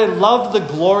 For they loved the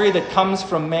glory that comes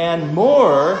from man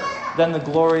more than the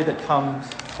glory that comes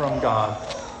from God.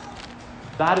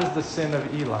 That is the sin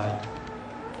of Eli.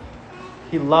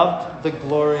 He loved the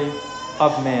glory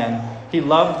of man. He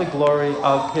loved the glory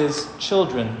of his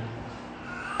children.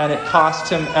 And it cost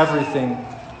him everything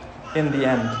in the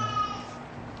end.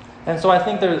 And so I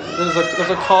think there's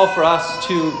a call for us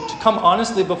to come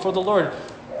honestly before the Lord.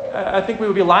 I think we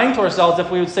would be lying to ourselves if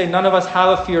we would say none of us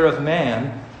have a fear of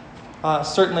man.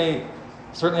 Certainly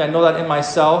I know that in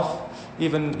myself.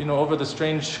 Even over the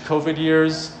strange COVID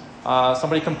years,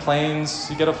 somebody complains,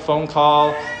 you get a phone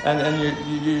call, and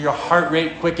your heart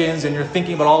rate quickens, and you're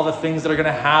thinking about all the things that are going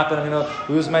to happen. I'm going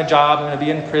to lose my job. I'm going to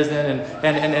be in prison,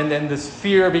 and this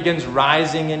fear begins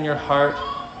rising in your heart.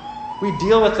 We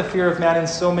deal with the fear of man in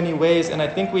so many ways, and I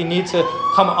think we need to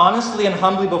come honestly and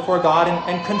humbly before God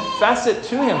and confess it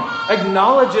to him.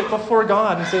 Acknowledge it before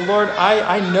God and say, Lord,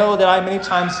 I know that I many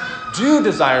times do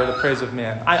desire the praise of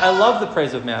man. I love the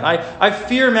praise of man. I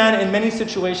fear man in many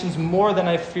situations more than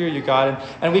I fear you, God.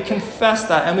 And we confess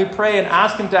that, and we pray and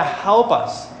ask him to help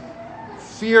us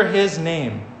fear his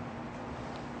name.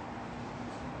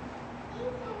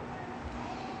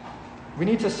 We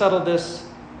need to settle this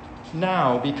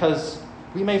now, because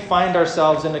we may find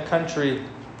ourselves in a country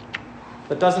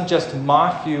that doesn't just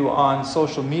mock you on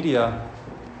social media,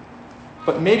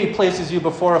 but maybe places you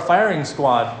before a firing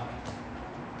squad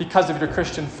because of your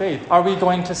Christian faith. Are we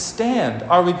going to stand?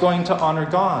 Are we going to honor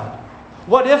God?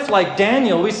 What if, like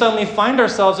Daniel, we suddenly find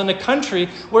ourselves in a country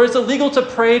where it's illegal to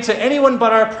pray to anyone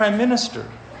but our prime minister?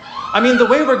 I mean, the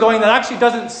way we're going, that actually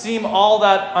doesn't seem all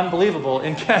that unbelievable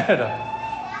in Canada.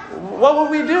 What will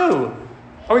we do?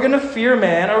 Are we going to fear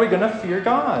man? Or are we going to fear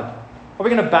God? Are we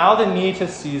going to bow the knee to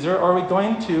Caesar? Or are we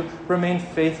going to remain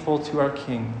faithful to our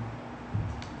King?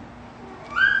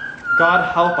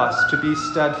 God help us to be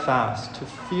steadfast, to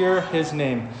fear his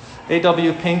name.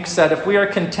 A.W. Pink said, if we are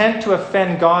content to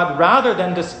offend God rather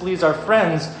than displease our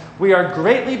friends, we are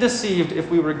greatly deceived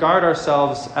if we regard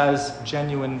ourselves as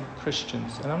genuine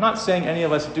Christians. And I'm not saying any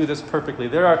of us do this perfectly.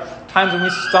 There are times when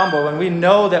we stumble, when we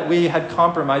know that we had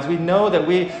compromised. We know that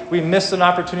we missed an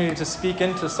opportunity to speak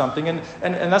into something. And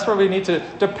that's where we need to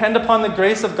depend upon the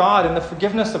grace of God and the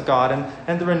forgiveness of God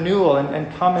and the renewal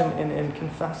and come and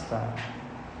confess that.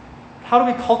 How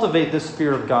do we cultivate this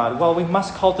fear of God? Well, we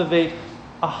must cultivate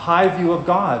a high view of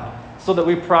God so that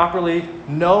we properly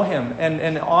know him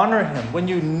and honor him. When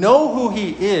you know who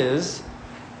he is,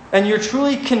 and you're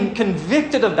truly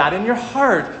convicted of that in your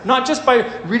heart, not just by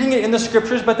reading it in the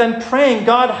scriptures, but then praying,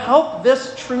 God, help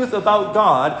this truth about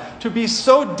God to be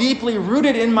so deeply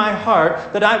rooted in my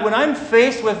heart that when I'm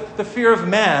faced with the fear of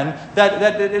man,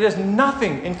 that it is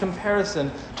nothing in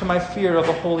comparison to my fear of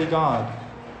a holy God.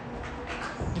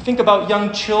 You think about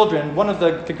young children, one of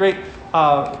the great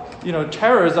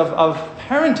terrors of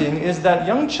parenting is that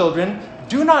young children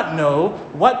do not know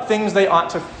what things they ought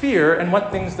to fear and what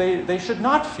things they should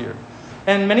not fear.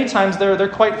 And many times they're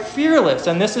quite fearless,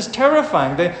 and this is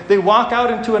terrifying. They walk out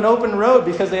into an open road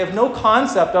because they have no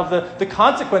concept of the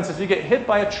consequences if you get hit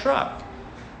by a truck.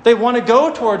 They want to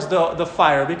go towards the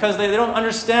fire because they don't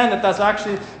understand that that's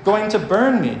actually going to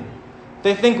burn me.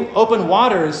 They think open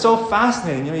water is so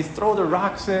fascinating. You throw the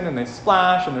rocks in and they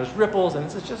splash and there's ripples and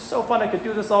it's just so fun. I could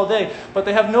do this all day. But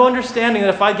they have no understanding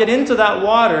that if I get into that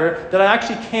water, that I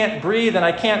actually can't breathe and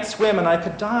I can't swim and I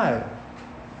could die.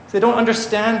 They don't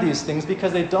understand these things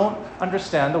because they don't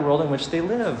understand the world in which they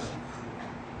live.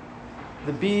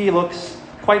 The bee looks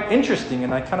quite interesting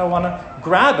and I kind of want to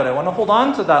grab it. I want to hold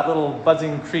on to that little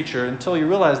buzzing creature until you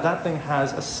realize that thing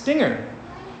has a stinger.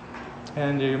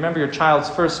 And you remember your child's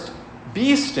first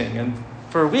bee sting, and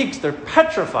for weeks they're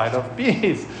petrified of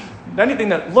bees. Anything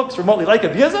that looks remotely like a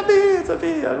bee is a bee, it's a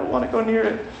bee, I don't want to go near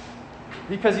it.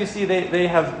 Because you see, they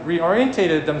have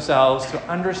reorientated themselves to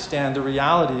understand the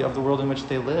reality of the world in which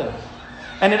they live.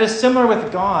 And it is similar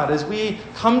with God. As we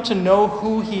come to know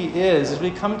who he is, as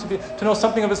we come to know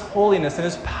something of his holiness and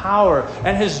his power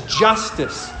and his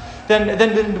justice,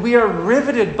 then we are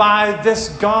riveted by this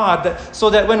God, so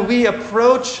that when we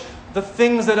approach the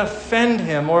things that offend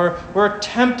him, or we're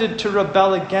tempted to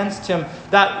rebel against him,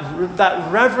 that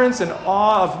reverence and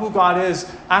awe of who God is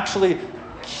actually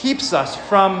keeps us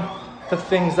from the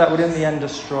things that would in the end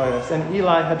destroy us. And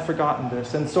Eli had forgotten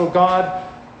this. And so God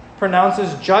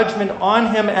pronounces judgment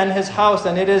on him and his house,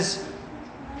 and it is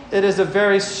a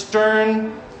very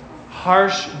stern,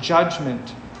 harsh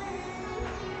judgment.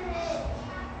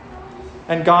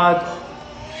 And God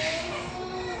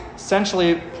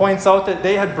essentially points out that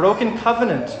they had broken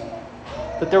covenant,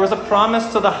 that there was a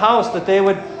promise to the house that they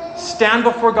would stand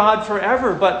before God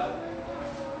forever. But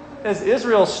as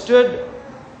Israel stood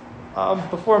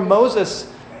before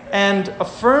Moses and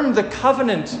affirmed the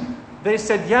covenant, they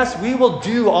said, yes, we will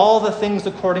do all the things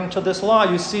according to this law.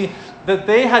 You see, that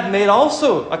they had made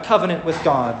also a covenant with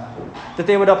God, that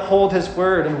they would uphold his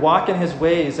word and walk in his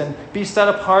ways and be set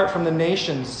apart from the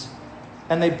nations.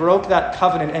 And they broke that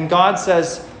covenant. And God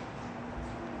says,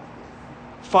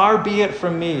 far be it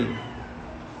from me.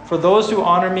 For those who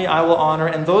honor me, I will honor,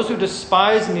 and those who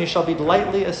despise me shall be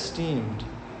lightly esteemed.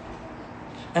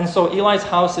 And so Eli's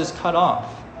house is cut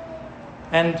off.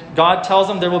 And God tells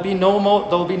them there will be no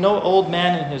old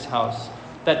man in his house.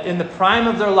 That in the prime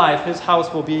of their life, his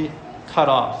house will be cut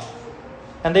off.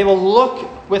 And they will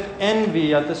look with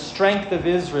envy at the strength of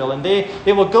Israel. And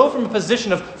they will go from a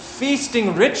position of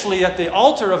feasting richly at the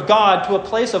altar of God to a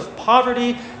place of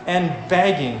poverty and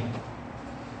begging.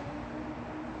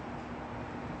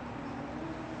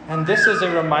 And this is a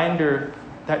reminder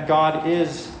that God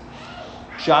is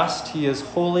just, he is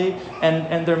holy,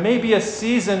 and there may be a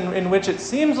season in which it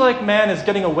seems like man is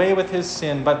getting away with his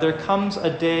sin, but there comes a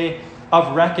day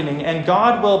of reckoning, and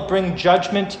God will bring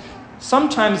judgment,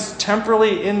 sometimes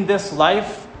temporarily in this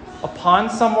life, upon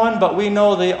someone, but we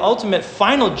know the ultimate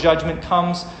final judgment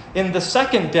comes in the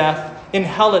second death, in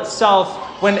hell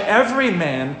itself, when every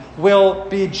man will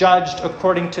be judged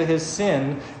according to his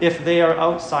sin if they are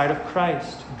outside of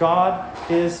Christ. God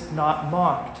is not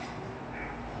mocked.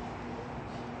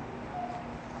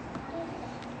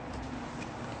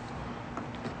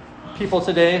 People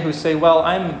today who say, well,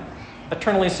 I'm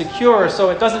eternally secure, so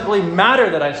it doesn't really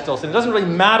matter that I still sin. It doesn't really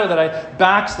matter that I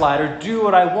backslide or do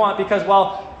what I want because,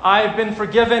 well, I've been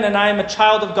forgiven and I am a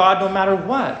child of God no matter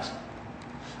what.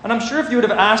 And I'm sure if you would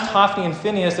have asked Hophni and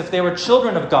Phinehas if they were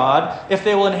children of God, if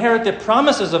they will inherit the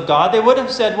promises of God, they would have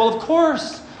said, well, of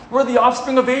course, we're the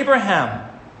offspring of Abraham.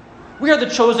 We are the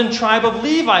chosen tribe of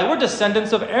Levi. We're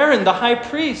descendants of Aaron, the high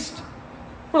priest.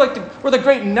 We're the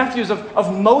great nephews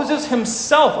of Moses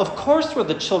himself. Of course we're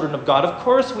the children of God. Of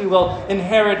course we will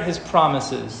inherit his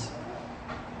promises.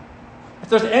 If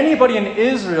there's anybody in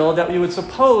Israel that we would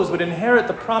suppose would inherit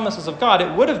the promises of God,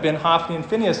 it would have been Hophni and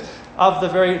Phinehas of the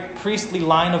very priestly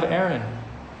line of Aaron,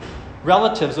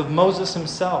 relatives of Moses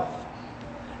himself.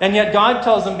 And yet God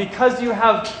tells them, because you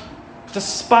have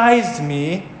despised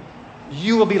me,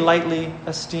 you will be lightly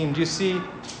esteemed. You see,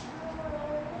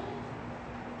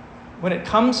 when it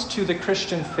comes to the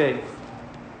Christian faith,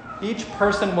 each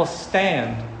person will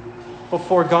stand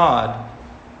before God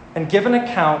and give an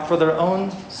account for their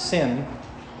own sin,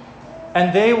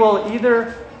 and they will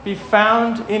either be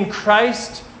found in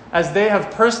Christ as they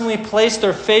have personally placed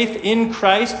their faith in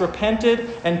Christ, repented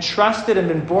and trusted and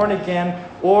been born again,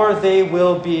 or they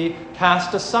will be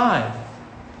cast aside.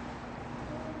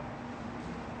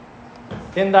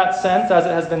 In that sense, as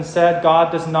it has been said,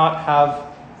 God does not have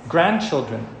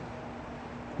grandchildren.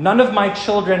 None of my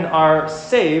children are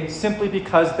saved simply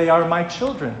because they are my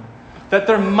children. That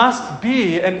there must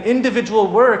be an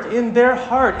individual work in their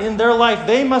heart, in their life.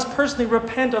 They must personally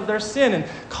repent of their sin and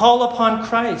call upon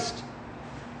Christ.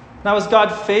 Now, is God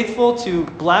faithful to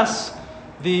bless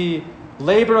the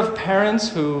labor of parents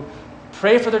who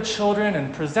pray for their children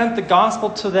and present the gospel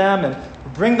to them and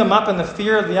bring them up in the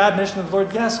fear of the admonition of the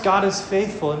Lord? Yes, God is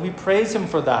faithful, and we praise him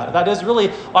for that. That is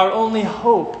really our only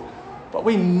hope. But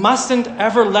we mustn't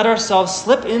ever let ourselves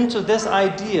slip into this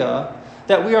idea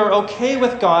that we are okay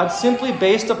with God simply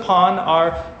based upon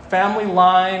our family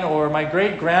line or my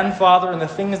great-grandfather and the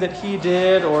things that he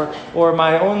did or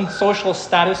my own social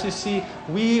status. You see,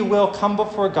 we will come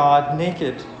before God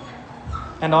naked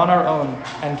and on our own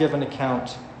and give an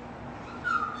account.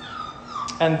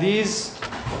 And these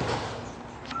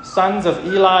sons of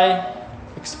Eli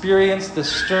experience the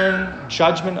stern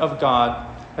judgment of God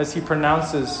as he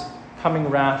pronounces coming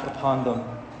wrath upon them.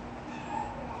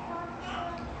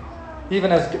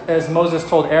 Even as Moses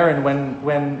told Aaron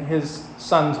when his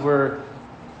sons were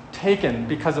taken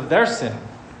because of their sin.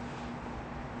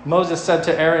 Moses said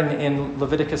to Aaron in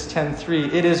Leviticus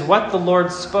 10:3, "It is what the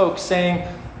Lord spoke, saying,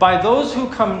 by those who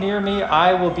come near me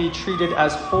I will be treated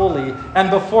as holy, and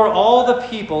before all the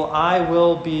people I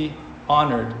will be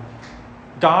honored."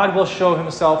 God will show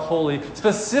himself holy,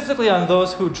 specifically on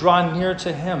those who draw near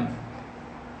to him.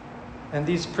 And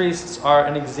these priests are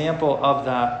an example of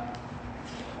that.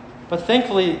 But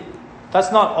thankfully,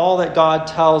 that's not all that God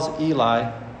tells Eli.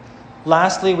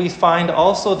 Lastly, we find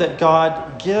also that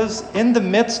God gives, in the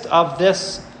midst of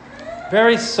this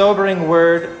very sobering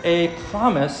word, a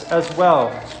promise as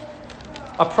well.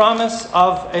 A promise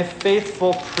of a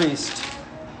faithful priest.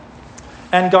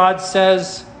 And God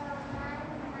says,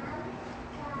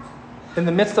 in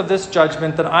the midst of this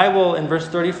judgment, that I will, in verse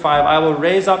 35, I will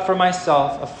raise up for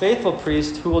myself a faithful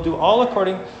priest who will do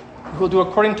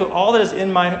according to all that is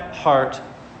in my heart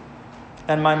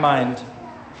and my mind.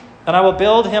 And I will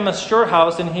build him a sure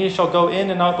house, and he shall go in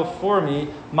and out before me,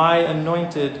 my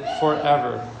anointed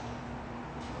forever.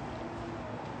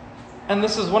 And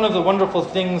this is one of the wonderful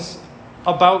things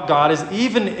about God, is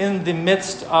even in the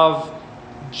midst of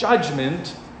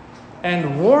judgment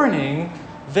and warning,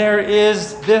 there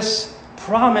is this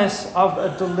promise of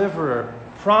a deliverer,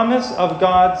 promise of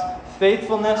God's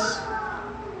faithfulness.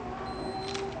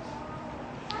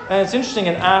 And it's interesting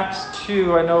in Acts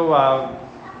 2, I know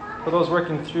for those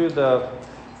working through the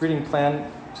reading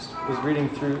plan, just was reading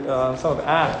through some of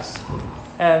Acts.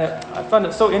 And I found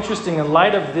it so interesting in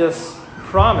light of this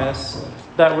promise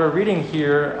that we're reading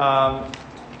here,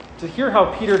 to hear how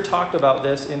Peter talked about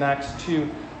this in Acts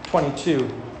 2:22.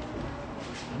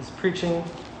 He's preaching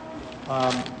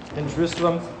in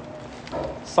Jerusalem,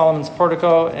 Solomon's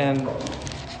portico, and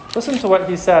listen to what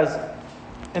he says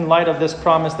in light of this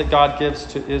promise that God gives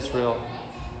to Israel.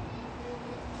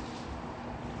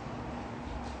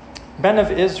 Men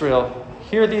of Israel,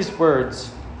 hear these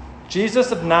words.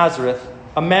 Jesus of Nazareth,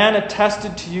 a man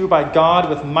attested to you by God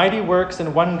with mighty works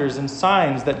and wonders and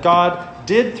signs that God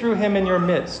did through him in your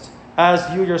midst, as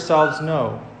you yourselves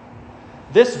know.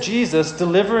 This Jesus,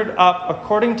 delivered up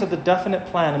according to the definite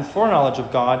plan and foreknowledge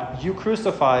of God, you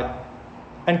crucified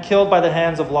and killed by the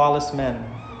hands of lawless men.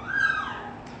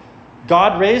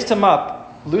 God raised him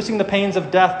up, loosing the pains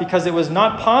of death, because it was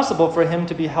not possible for him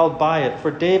to be held by it.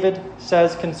 For David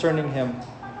says concerning him,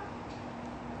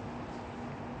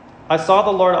 I saw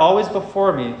the Lord always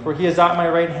before me, for he is at my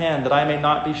right hand, that I may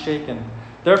not be shaken.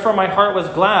 Therefore my heart was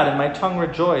glad, and my tongue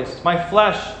rejoiced. My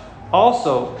flesh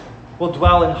also will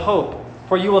dwell in hope.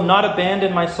 For you will not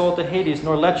abandon my soul to Hades,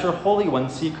 nor let your Holy One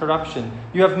see corruption.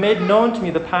 You have made known to me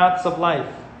the paths of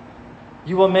life.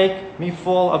 You will make me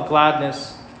full of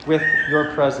gladness with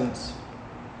your presence.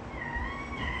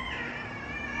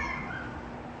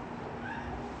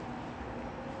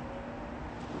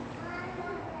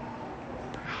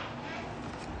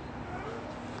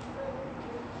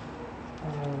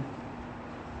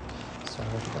 Sorry,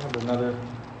 I have another.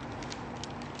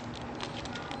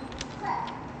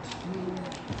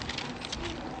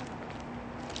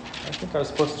 I think I was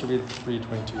supposed to read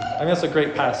 3:22. I mean, that's a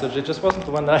great passage. It just wasn't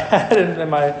the one that I had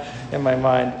in my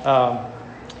mind.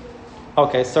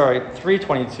 Okay, sorry,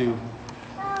 3:22.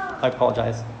 I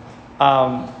apologize.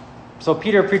 So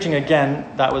Peter preaching again.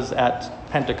 That was at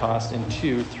Pentecost in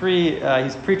 2. 3,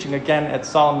 he's preaching again at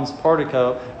Solomon's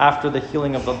portico after the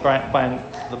healing of the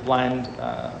blind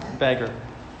beggar,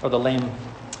 or the lame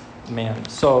man.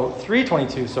 So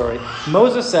 3:22,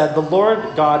 Moses said, "The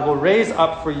Lord God will raise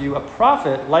up for you a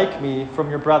prophet like me from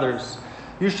your brothers.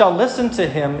 You shall listen to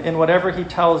him in whatever he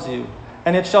tells you.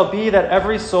 And it shall be that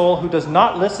every soul who does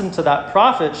not listen to that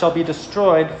prophet shall be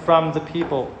destroyed from the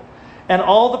people. And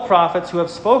all the prophets who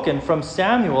have spoken from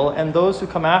Samuel and those who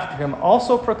come after him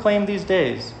also proclaim these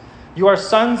days. You are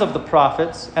sons of the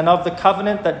prophets and of the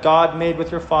covenant that God made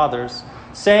with your fathers,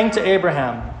 saying to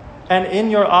Abraham, 'And in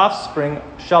your offspring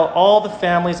shall all the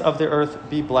families of the earth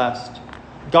be blessed.'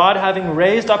 God, having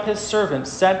raised up his servant,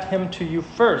 sent him to you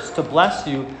first to bless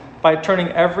you by turning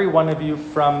every one of you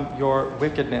from your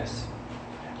wickedness."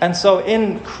 And so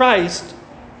in Christ,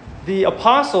 the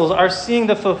apostles are seeing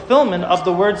the fulfillment of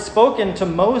the words spoken to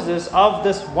Moses of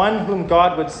this one whom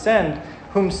God would send,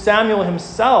 whom Samuel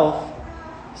himself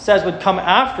says would come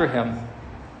after him.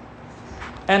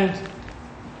 And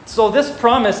so this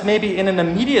promise, maybe in an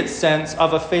immediate sense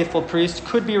of a faithful priest,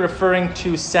 could be referring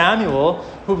to Samuel,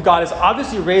 whom God is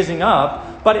obviously raising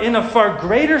up. But in a far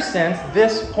greater sense,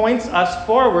 this points us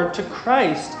forward to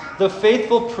Christ, the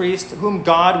faithful priest whom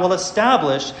God will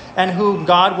establish and whom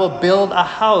God will build a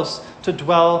house to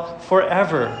dwell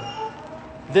forever.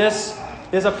 This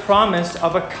is a promise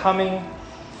of a coming,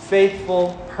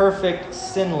 faithful, perfect,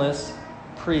 sinless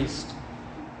priest.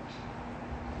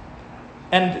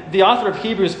 And the author of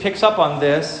Hebrews picks up on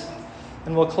this,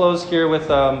 and we'll close here with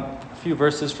a few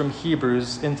verses from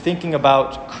Hebrews in thinking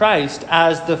about Christ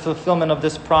as the fulfillment of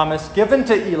this promise given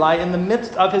to Eli in the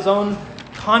midst of his own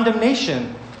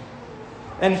condemnation.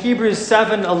 And Hebrews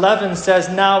 7:11 says,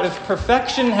 "Now if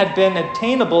perfection had been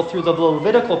attainable through the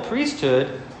Levitical priesthood,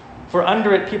 for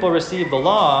under it people received the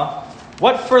law,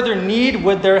 what further need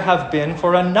would there have been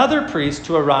for another priest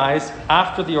to arise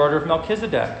after the order of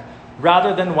Melchizedek,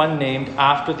 rather than one named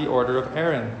after the order of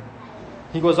Aaron?"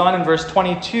 He goes on in verse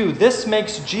 22, "This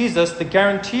makes Jesus the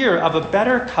guarantor of a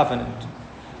better covenant.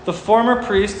 The former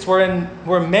priests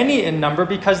were many in number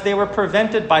because they were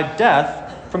prevented by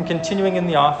death from continuing in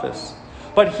the office.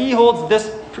 But he holds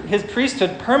his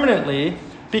priesthood permanently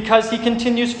because he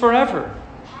continues forever.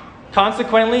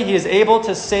 Consequently, he is able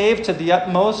to save to the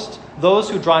utmost those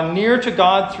who draw near to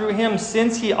God through him,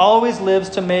 since he always lives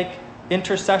to make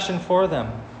intercession for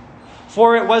them.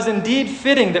 For it was indeed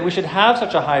fitting that we should have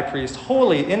such a high priest,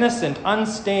 holy, innocent,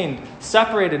 unstained,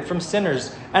 separated from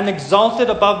sinners, and exalted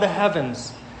above the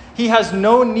heavens. He has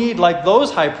no need, like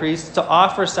those high priests, to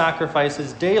offer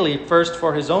sacrifices daily, first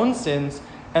for his own sins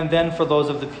and then for those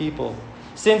of the people,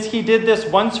 since he did this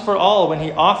once for all when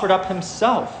he offered up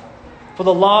himself. For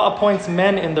the law appoints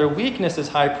men in their weakness as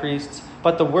high priests,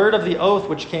 but the word of the oath,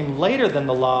 which came later than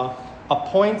the law,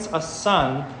 appoints a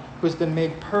son who has been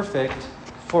made perfect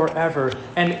forever."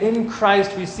 And in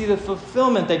Christ we see the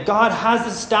fulfillment that God has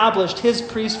established his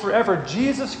priest forever,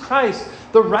 Jesus Christ,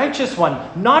 the righteous one,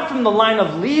 not from the line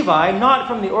of Levi, not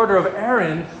from the order of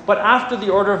Aaron, but after the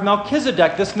order of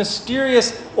Melchizedek, this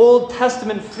mysterious Old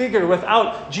Testament figure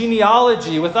without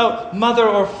genealogy, without mother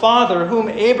or father, whom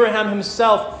Abraham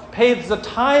himself pays the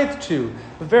tithe to.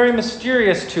 Very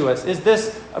mysterious to us. Is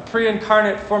this a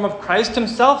pre-incarnate form of Christ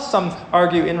himself? Some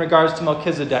argue in regards to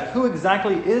Melchizedek. Who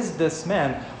exactly is this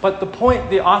man? But the point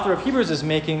the author of Hebrews is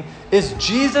making is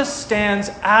Jesus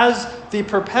stands as the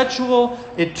perpetual,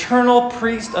 eternal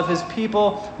priest of his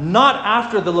people, not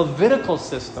after the Levitical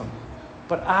system,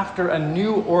 but after a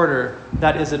new order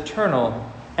that is eternal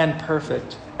and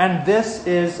perfect. And this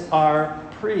is our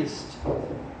priest.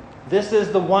 This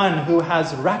is the one who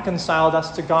has reconciled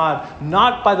us to God,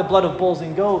 not by the blood of bulls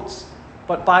and goats,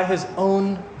 but by his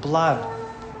own blood,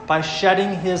 by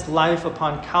shedding his life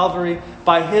upon Calvary,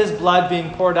 by his blood being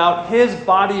poured out, his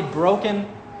body broken,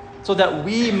 so that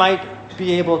we might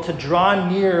be able to draw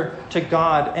near to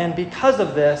God. And because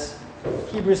of this,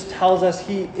 Hebrews tells us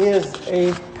he is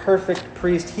a perfect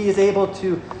priest. He is able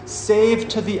to save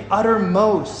to the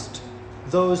uttermost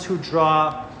those who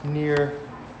draw near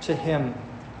to him,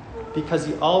 because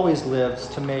he always lives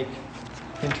to make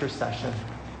intercession.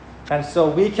 And so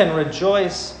we can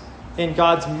rejoice in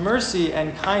God's mercy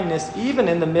and kindness, even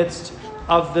in the midst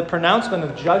of the pronouncement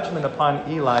of judgment upon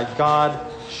Eli. God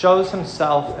shows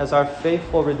himself as our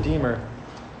faithful Redeemer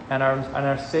and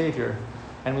our Savior.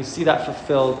 And we see that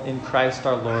fulfilled in Christ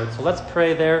our Lord. So let's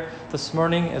pray there this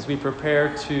morning as we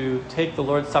prepare to take the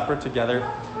Lord's Supper together.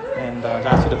 And I'd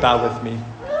ask you to bow with me.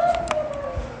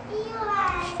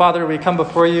 Father, we come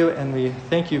before you and we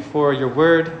thank you for your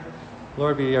word.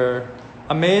 Lord, we are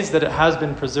amazed that it has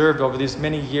been preserved over these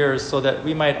many years so that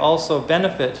we might also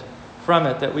benefit from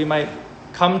it, that we might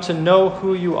come to know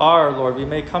who you are, Lord. We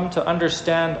may come to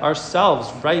understand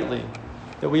ourselves rightly,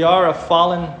 that we are a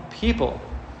fallen people,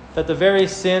 that the very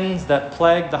sins that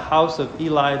plague the house of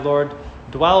Eli, Lord,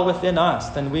 dwell within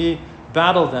us, and we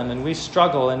battle them and we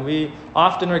struggle, and we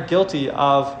often are guilty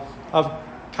of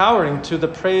cowering to the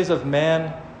praise of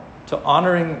man, to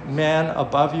honoring man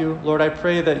above you. Lord, I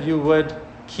pray that you would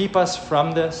keep us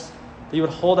from this, that you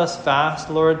would hold us fast,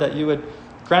 Lord, that you would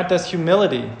grant us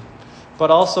humility, but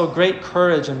also great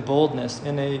courage and boldness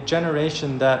in a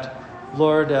generation that,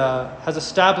 Lord, has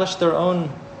established their own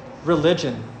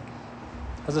religion,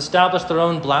 has established their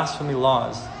own blasphemy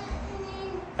laws.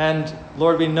 And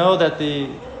Lord, we know that the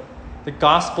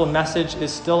gospel message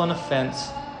is still an offense.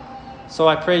 So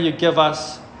I pray you give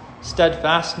us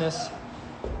steadfastness.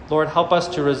 Lord, help us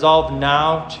to resolve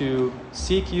now to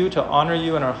seek you, to honor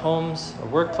you in our homes, our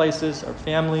workplaces, our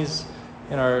families,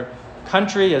 in our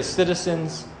country as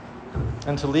citizens,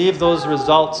 and to leave those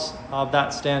results of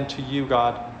that stand to you,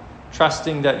 God,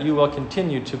 trusting that you will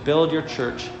continue to build your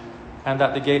church and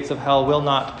that the gates of hell will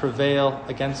not prevail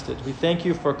against it. We thank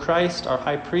you for Christ, our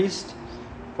high priest,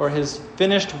 for his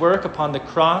finished work upon the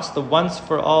cross, the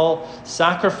once-for-all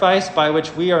sacrifice by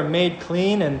which we are made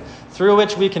clean and through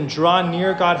which we can draw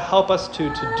near. God, help us to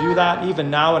do that even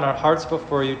now in our hearts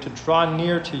before you, to draw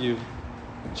near to you,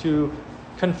 to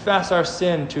confess our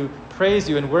sin, to praise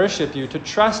you and worship you, to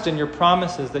trust in your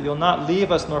promises that you'll not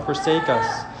leave us nor forsake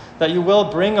us, that you will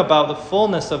bring about the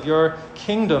fullness of your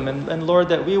kingdom, and Lord,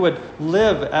 that we would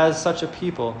live as such a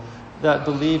people that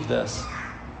believe this.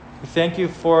 We thank you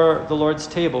for the Lord's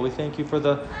table. We thank you for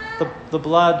the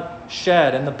blood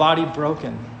shed and the body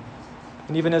broken.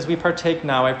 And even as we partake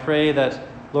now, I pray that,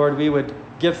 Lord, we would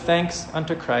give thanks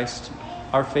unto Christ,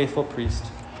 our faithful priest,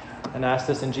 and ask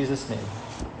this in Jesus' name.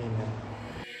 Amen.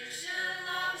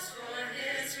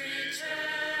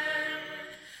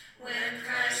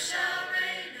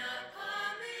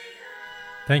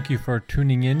 Thank you for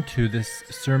tuning in to this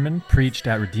sermon preached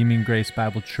at Redeeming Grace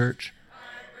Bible Church.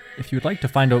 If you'd like to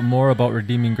find out more about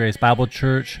Redeeming Grace Bible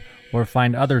Church or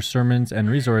find other sermons and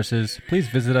resources, please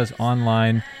visit us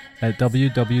online at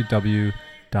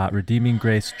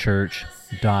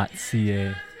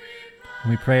www.redeeminggracechurch.ca. And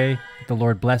we pray that the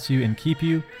Lord bless you and keep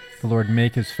you, the Lord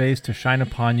make his face to shine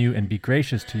upon you and be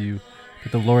gracious to you,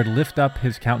 that the Lord lift up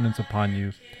his countenance upon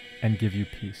you and give you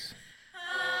peace.